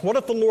cross? What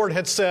if the Lord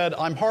had said,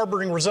 I'm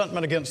harboring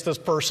resentment against this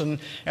person,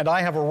 and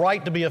I have a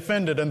right to be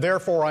offended, and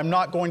therefore I'm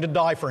not going to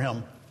die for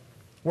him?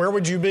 Where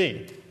would you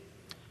be?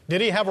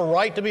 Did he have a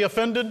right to be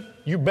offended?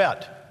 You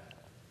bet.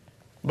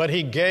 But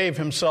he gave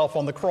himself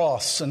on the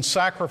cross and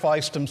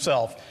sacrificed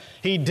himself.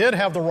 He did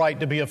have the right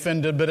to be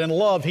offended, but in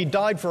love he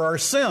died for our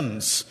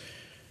sins.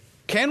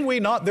 Can we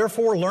not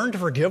therefore learn to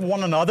forgive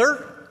one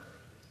another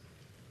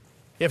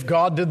if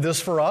God did this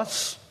for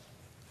us?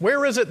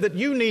 Where is it that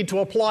you need to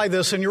apply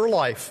this in your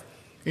life,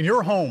 in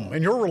your home,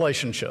 in your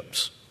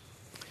relationships?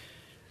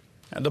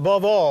 And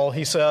above all,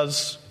 he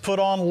says, put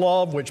on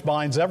love, which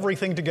binds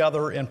everything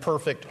together in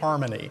perfect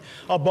harmony.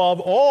 Above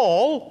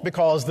all,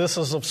 because this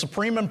is of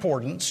supreme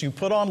importance, you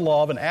put on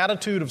love, an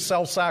attitude of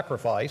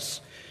self-sacrifice,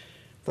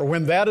 for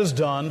when that is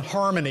done,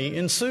 harmony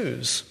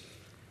ensues.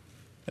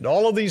 And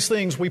all of these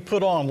things we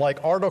put on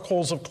like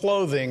articles of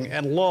clothing,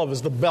 and love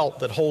is the belt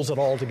that holds it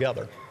all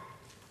together.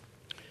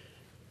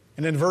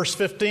 And in verse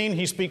 15,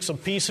 he speaks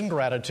of peace and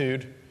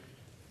gratitude.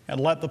 And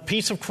let the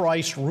peace of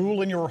Christ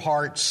rule in your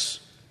hearts,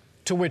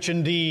 to which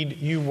indeed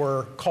you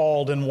were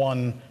called in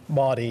one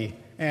body,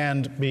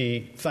 and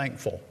be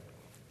thankful.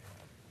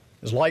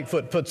 As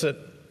Lightfoot puts it,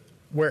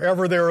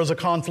 wherever there is a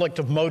conflict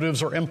of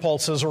motives or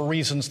impulses or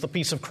reasons, the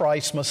peace of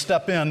Christ must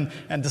step in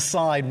and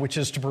decide which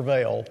is to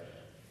prevail.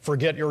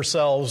 Forget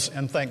yourselves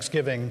in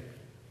thanksgiving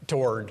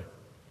toward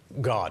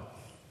God.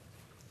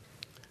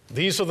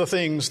 These are the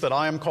things that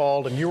I am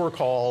called and you are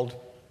called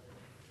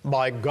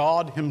by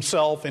God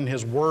himself in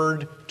his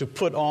word to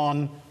put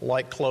on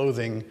like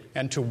clothing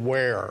and to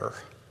wear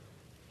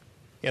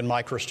in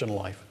my Christian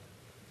life.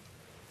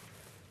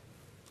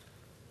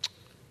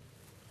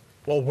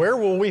 Well, where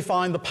will we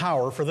find the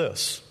power for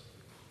this?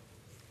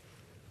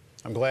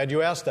 I'm glad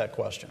you asked that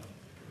question.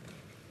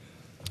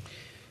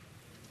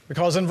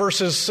 Because in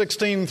verses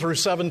 16 through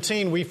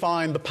 17, we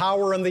find the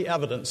power and the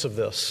evidence of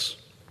this.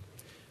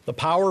 The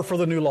power for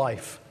the new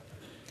life.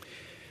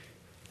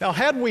 Now,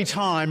 had we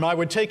time, I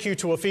would take you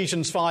to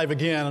Ephesians 5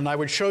 again, and I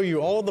would show you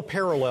all the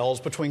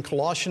parallels between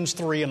Colossians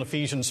 3 and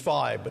Ephesians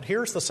 5. But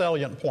here's the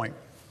salient point.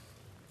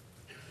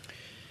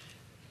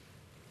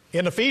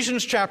 In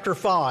Ephesians chapter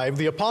 5,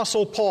 the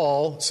Apostle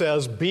Paul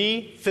says,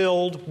 "Be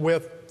filled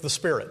with the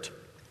Spirit."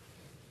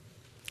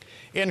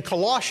 In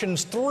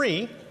Colossians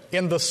 3,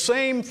 in the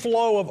same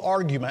flow of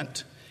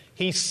argument,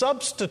 he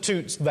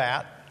substitutes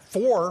that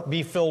for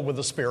 "be filled with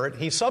the Spirit."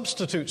 He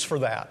substitutes for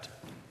that,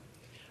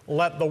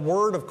 "Let the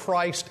word of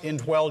Christ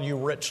indwell you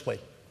richly."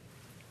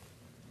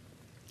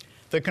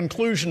 The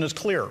conclusion is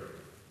clear.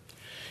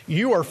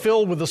 You are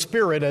filled with the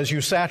Spirit as you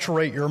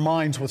saturate your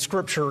minds with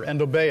Scripture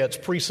and obey its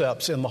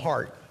precepts in the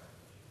heart.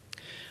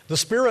 The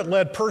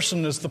Spirit-led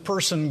person is the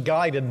person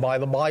guided by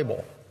the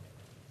Bible.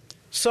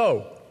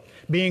 So,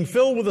 being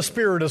filled with the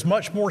Spirit is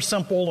much more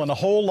simple and a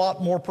whole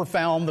lot more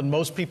profound than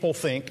most people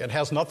think. It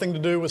has nothing to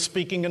do with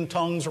speaking in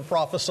tongues or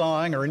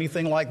prophesying or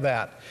anything like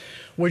that.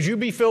 Would you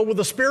be filled with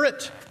the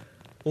Spirit?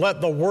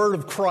 Let the word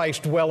of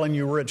Christ dwell in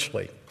you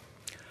richly.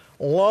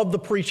 Love the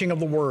preaching of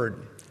the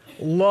word.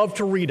 Love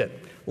to read it.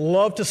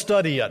 Love to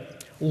study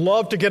it.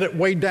 Love to get it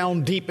way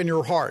down deep in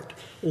your heart.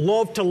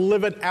 Love to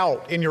live it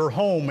out in your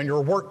home, in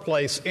your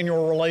workplace, in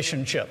your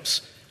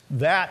relationships.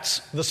 That's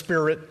the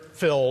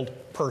Spirit-filled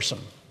person.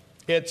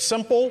 It's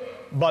simple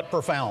but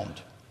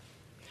profound.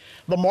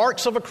 The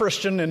marks of a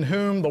Christian in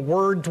whom the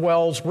Word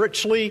dwells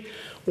richly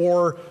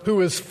or who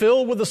is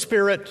filled with the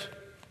Spirit,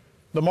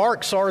 the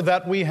marks are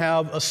that we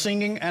have a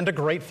singing and a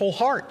grateful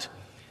heart.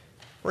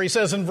 Where he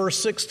says in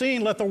verse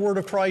 16, "Let the word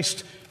of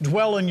Christ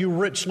dwell in you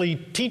richly,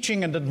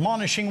 teaching and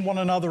admonishing one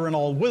another in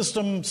all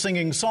wisdom,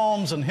 singing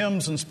psalms and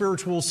hymns and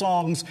spiritual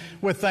songs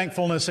with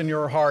thankfulness in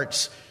your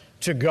hearts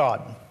to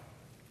God."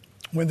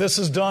 When this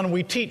is done,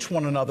 we teach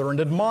one another and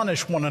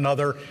admonish one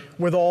another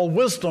with all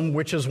wisdom,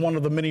 which is one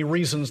of the many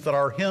reasons that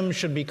our hymns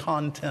should be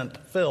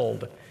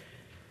content-filled.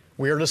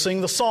 We are to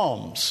sing the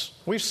psalms.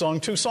 We've sung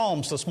 2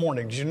 psalms this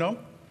morning. Did you know?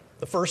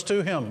 The first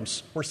 2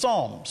 hymns were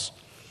psalms.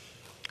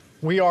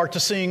 We are to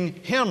sing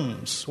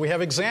hymns. We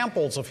have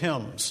examples of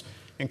hymns.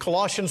 In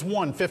Colossians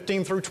 1,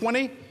 15 through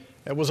 20,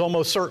 it was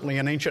almost certainly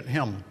an ancient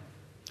hymn.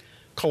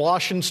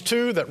 Colossians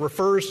 2, that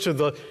refers to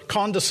the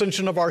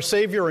condescension of our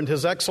Savior and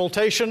his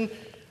exaltation,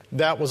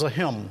 that was a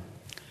hymn.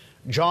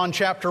 John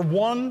chapter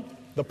 1,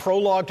 the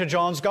prologue to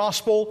John's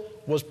Gospel,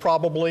 was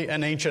probably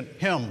an ancient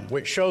hymn,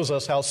 which shows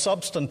us how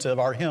substantive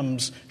our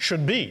hymns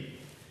should be.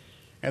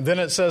 And then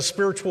it says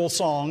spiritual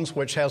songs,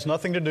 which has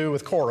nothing to do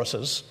with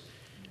choruses.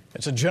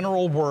 It's a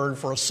general word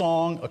for a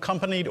song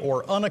accompanied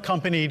or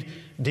unaccompanied,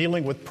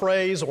 dealing with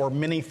praise or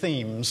many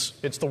themes.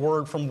 It's the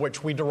word from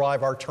which we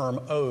derive our term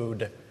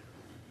ode.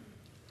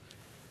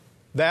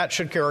 That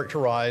should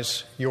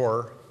characterize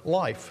your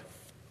life.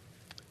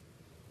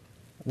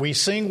 We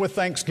sing with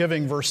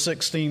thanksgiving, verse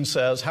 16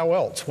 says. How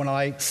else? When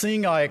I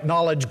sing, I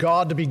acknowledge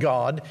God to be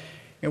God.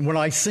 And when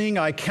I sing,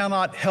 I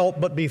cannot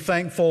help but be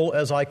thankful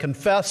as I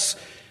confess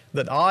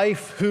that I,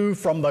 who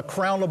from the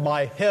crown of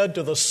my head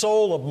to the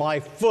sole of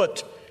my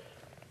foot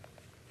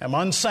am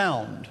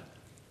unsound,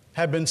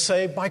 have been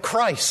saved by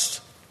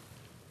Christ.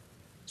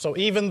 So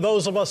even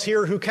those of us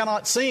here who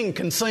cannot sing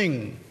can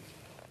sing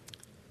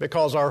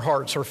because our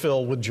hearts are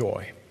filled with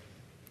joy.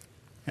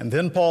 And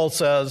then Paul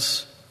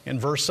says in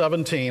verse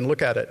 17,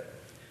 look at it,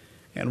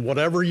 "And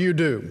whatever you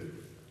do,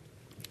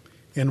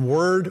 in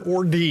word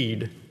or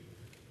deed,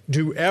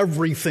 do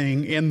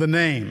everything in the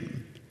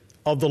name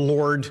of the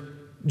Lord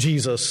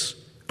Jesus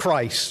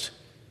Christ,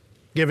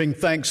 giving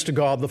thanks to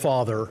God the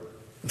Father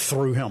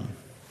through him."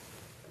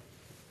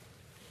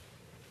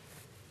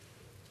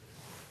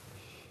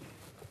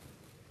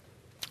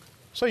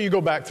 So you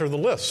go back through the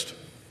list.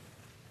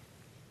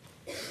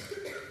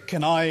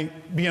 Can I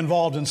be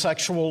involved in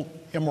sexual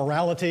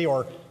immorality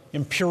or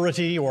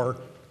impurity or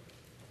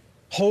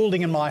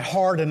holding in my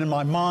heart and in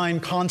my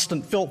mind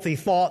constant filthy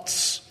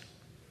thoughts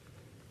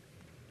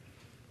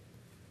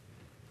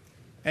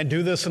and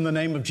do this in the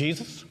name of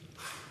Jesus?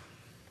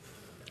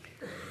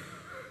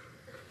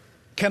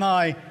 Can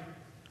I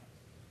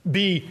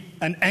be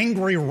an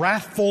angry,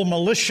 wrathful,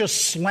 malicious,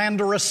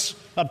 slanderous,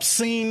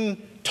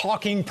 obscene,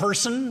 talking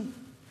person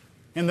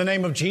in the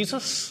name of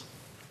Jesus?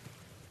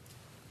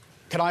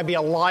 Can I be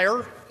a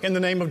liar in the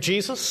name of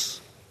Jesus?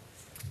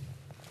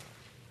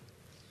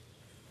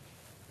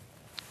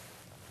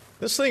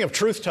 This thing of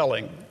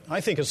truth-telling,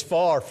 I think, is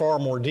far, far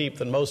more deep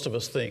than most of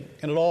us think,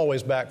 and it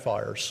always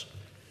backfires.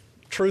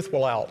 Truth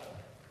will out.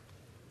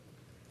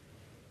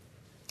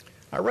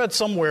 I read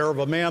somewhere of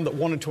a man that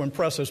wanted to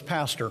impress his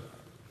pastor.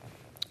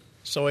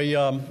 So he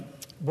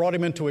brought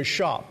him into his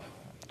shop,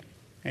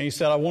 and he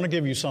said, I want to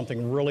give you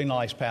something really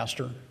nice,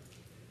 Pastor.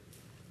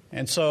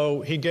 And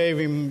so he gave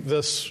him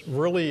this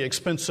really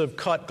expensive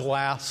cut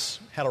glass,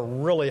 had a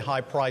really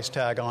high price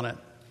tag on it.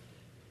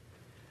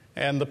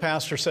 And the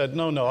pastor said,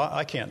 no,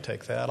 I can't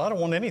take that. I don't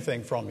want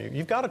anything from you.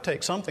 You've got to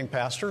take something,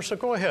 Pastor, so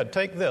go ahead,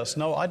 take this.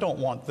 No, I don't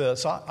want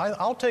this.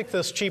 I'll take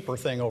this cheaper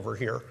thing over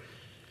here.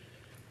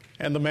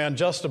 And the man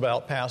just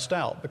about passed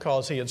out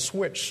because he had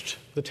switched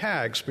the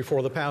tags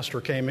before the pastor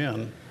came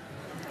in.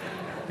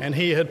 And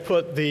he had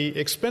put the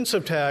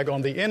expensive tag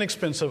on the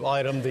inexpensive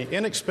item. The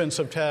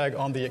inexpensive tag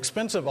on the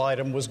expensive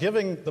item, was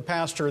giving the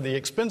pastor the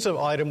expensive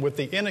item with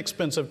the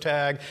inexpensive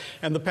tag.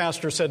 And the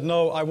pastor said,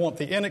 no, I want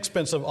the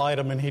inexpensive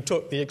item. And he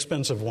took the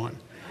expensive one.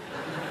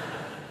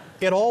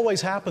 It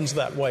always happens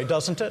that way,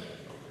 doesn't it?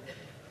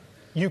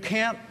 You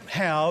can't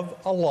have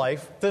a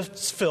life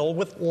that's filled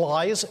with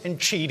lies and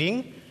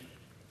cheating.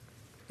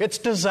 It's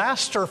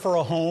disaster for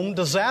a home,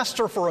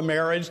 disaster for a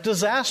marriage,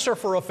 disaster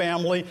for a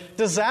family,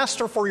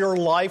 disaster for your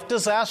life,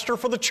 disaster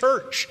for the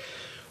church.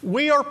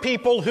 We are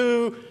people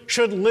who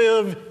should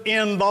live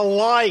in the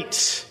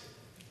light.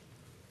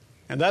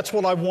 And that's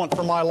what I want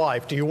for my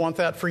life. Do you want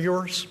that for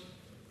yours?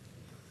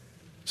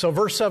 So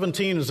verse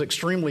 17 is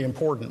extremely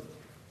important.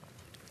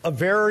 A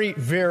very,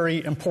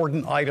 very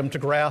important item to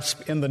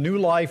grasp in the new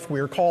life we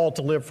are called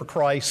to live for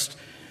Christ.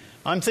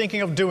 I'm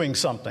thinking of doing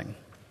something.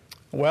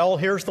 Well,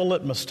 here's the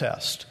litmus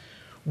test.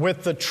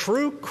 With the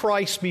true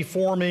Christ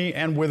before me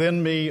and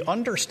within me,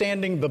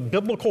 understanding the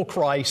biblical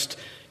Christ,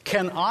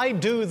 can I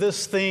do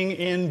this thing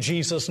in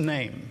Jesus'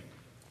 name?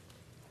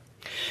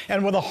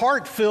 And with a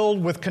heart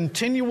filled with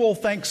continual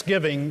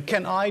thanksgiving,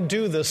 can I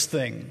do this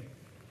thing?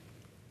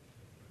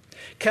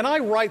 Can I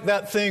write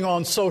that thing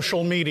on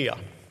social media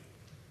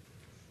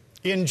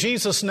in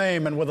Jesus'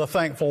 name and with a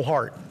thankful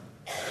heart?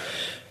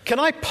 Can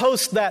I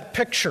post that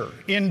picture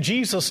in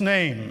Jesus'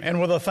 name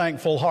and with a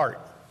thankful heart?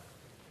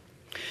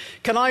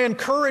 Can I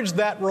encourage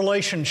that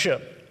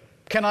relationship?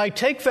 Can I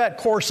take that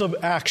course of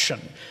action?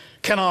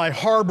 Can I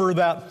harbor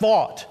that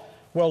thought?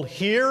 Well,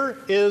 here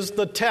is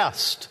the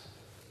test.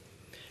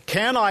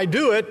 Can I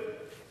do it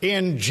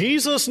in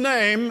Jesus'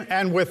 name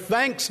and with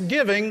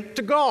thanksgiving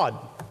to God?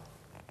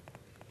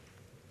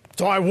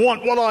 So I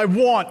want what I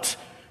want,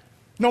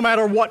 no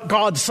matter what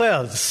God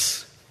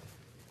says,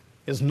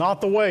 is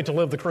not the way to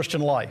live the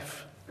Christian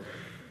life.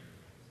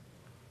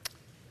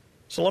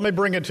 So let me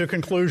bring it to a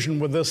conclusion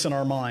with this in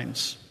our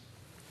minds.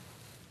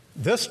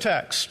 This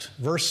text,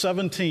 verse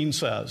 17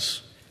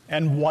 says,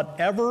 and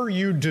whatever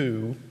you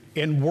do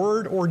in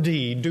word or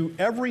deed, do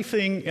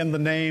everything in the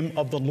name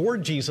of the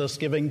Lord Jesus,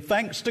 giving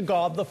thanks to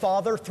God the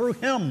Father through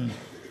Him.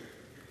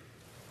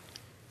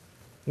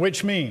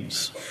 Which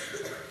means,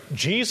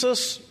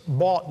 Jesus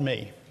bought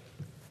me.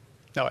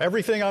 Now,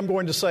 everything I'm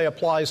going to say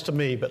applies to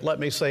me, but let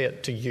me say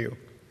it to you.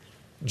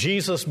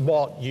 Jesus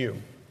bought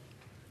you.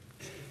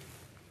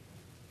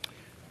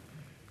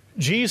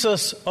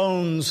 Jesus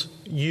owns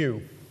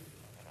you.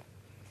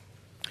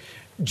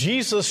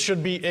 Jesus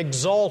should be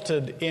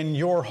exalted in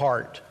your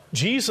heart.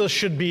 Jesus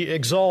should be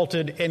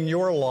exalted in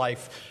your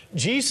life.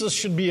 Jesus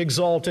should be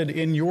exalted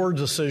in your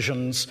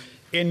decisions,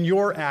 in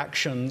your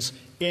actions,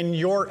 in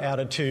your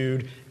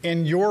attitude,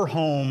 in your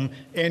home,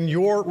 in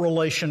your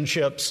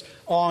relationships,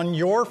 on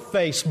your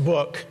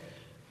Facebook,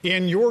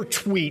 in your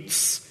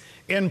tweets,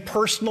 in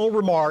personal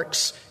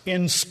remarks,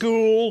 in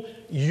school,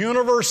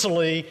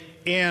 universally,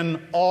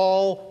 in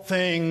all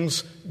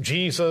things.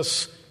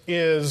 Jesus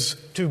is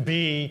to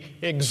be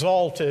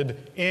exalted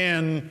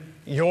in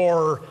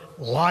your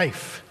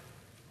life.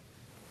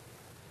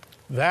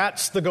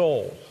 That's the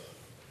goal.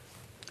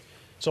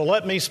 So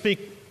let me speak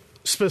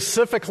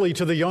specifically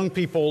to the young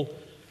people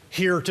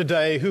here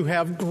today who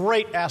have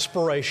great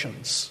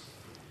aspirations.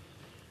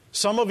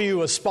 Some of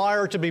you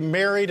aspire to be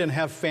married and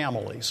have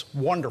families.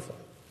 Wonderful.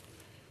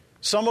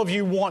 Some of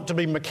you want to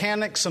be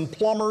mechanics and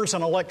plumbers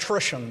and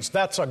electricians.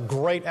 That's a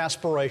great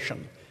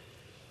aspiration.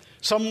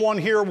 Someone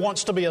here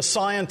wants to be a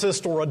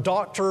scientist or a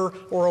doctor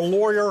or a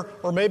lawyer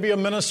or maybe a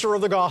minister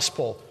of the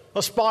gospel.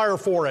 Aspire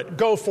for it.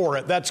 Go for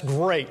it. That's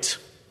great.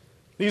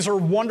 These are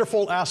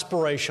wonderful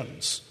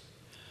aspirations.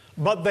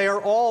 But they are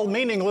all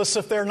meaningless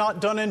if they're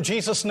not done in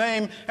Jesus'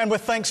 name and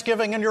with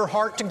thanksgiving in your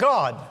heart to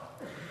God.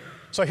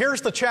 So here's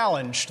the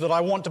challenge that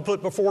I want to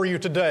put before you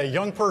today,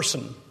 young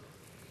person.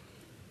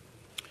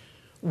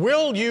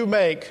 Will you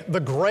make the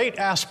great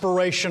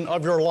aspiration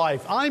of your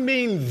life, I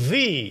mean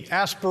the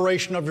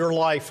aspiration of your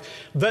life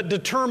that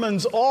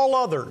determines all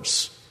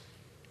others,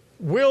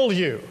 will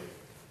you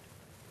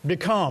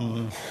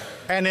become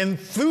an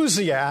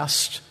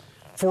enthusiast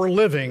for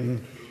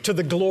living to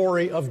the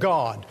glory of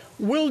God?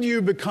 Will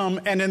you become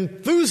an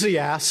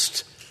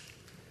enthusiast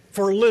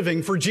for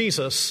living for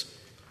Jesus?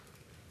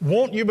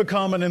 Won't you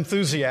become an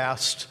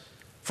enthusiast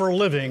for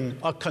living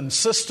a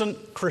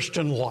consistent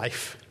Christian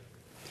life?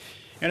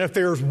 And if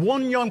there's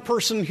one young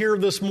person here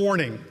this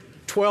morning,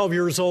 12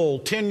 years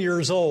old, 10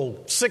 years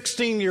old,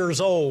 16 years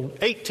old,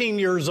 18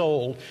 years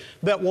old,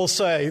 that will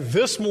say,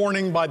 this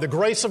morning, by the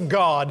grace of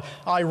God,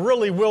 I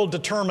really will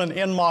determine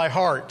in my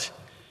heart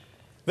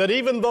that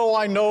even though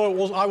I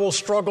know I will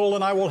struggle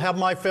and I will have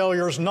my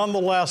failures,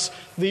 nonetheless,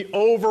 the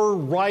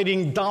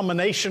overriding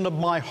domination of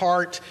my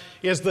heart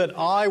is that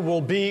I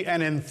will be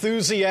an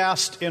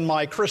enthusiast in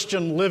my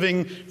Christian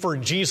living for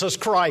Jesus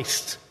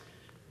Christ,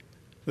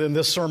 then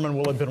this sermon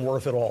will have been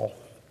worth it all.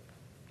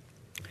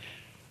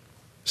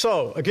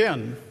 So,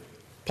 again,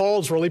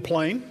 Paul's really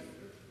plain.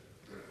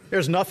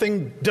 There's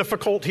nothing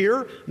difficult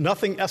here,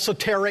 nothing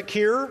esoteric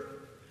here,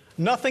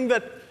 nothing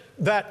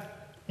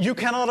that you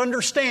cannot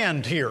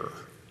understand here.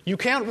 You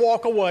can't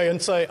walk away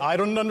and say, I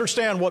don't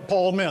understand what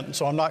Paul meant,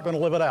 so I'm not going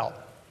to live it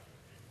out.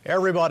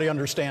 Everybody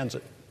understands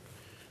it.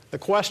 The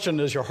question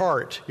is your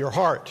heart, your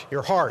heart,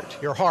 your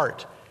heart, your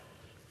heart.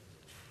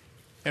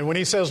 And when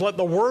he says, let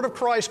the word of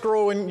Christ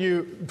grow in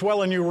you,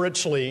 dwell in you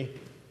richly,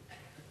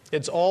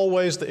 it's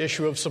always the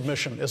issue of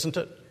submission, isn't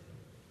it?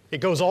 It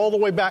goes all the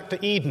way back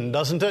to Eden,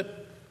 doesn't it?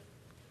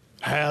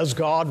 Has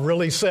God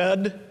really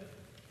said?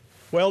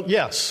 Well,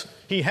 yes,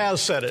 he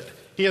has said it.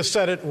 He has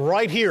said it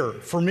right here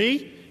for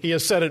me. He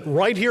has said it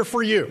right here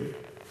for you.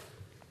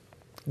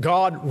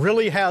 God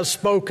really has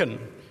spoken.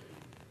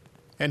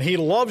 And he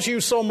loves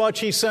you so much,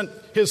 he sent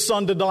his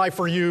son to die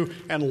for you,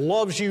 and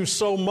loves you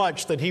so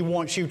much that he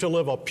wants you to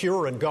live a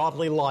pure and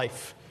godly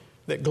life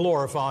that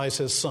glorifies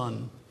his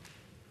son.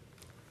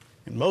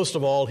 And most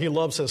of all, he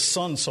loves his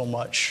son so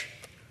much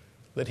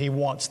that he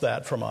wants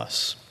that from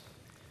us.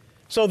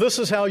 So this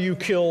is how you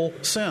kill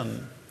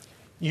sin.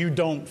 You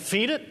don't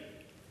feed it,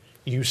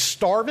 you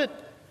starve it,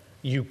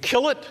 you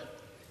kill it,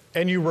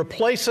 and you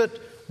replace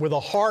it with a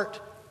heart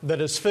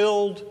that is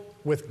filled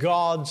with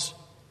God's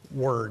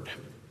Word.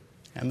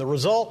 And the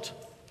result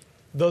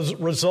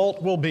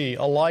will be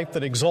a life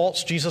that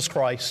exalts Jesus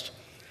Christ,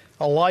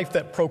 a life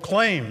that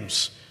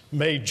proclaims,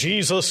 may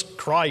Jesus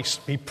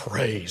Christ be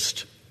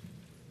praised.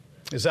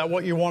 Is that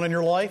what you want in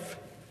your life?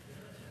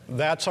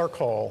 That's our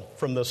call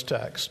from this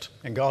text.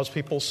 And God's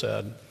people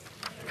said,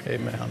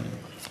 amen.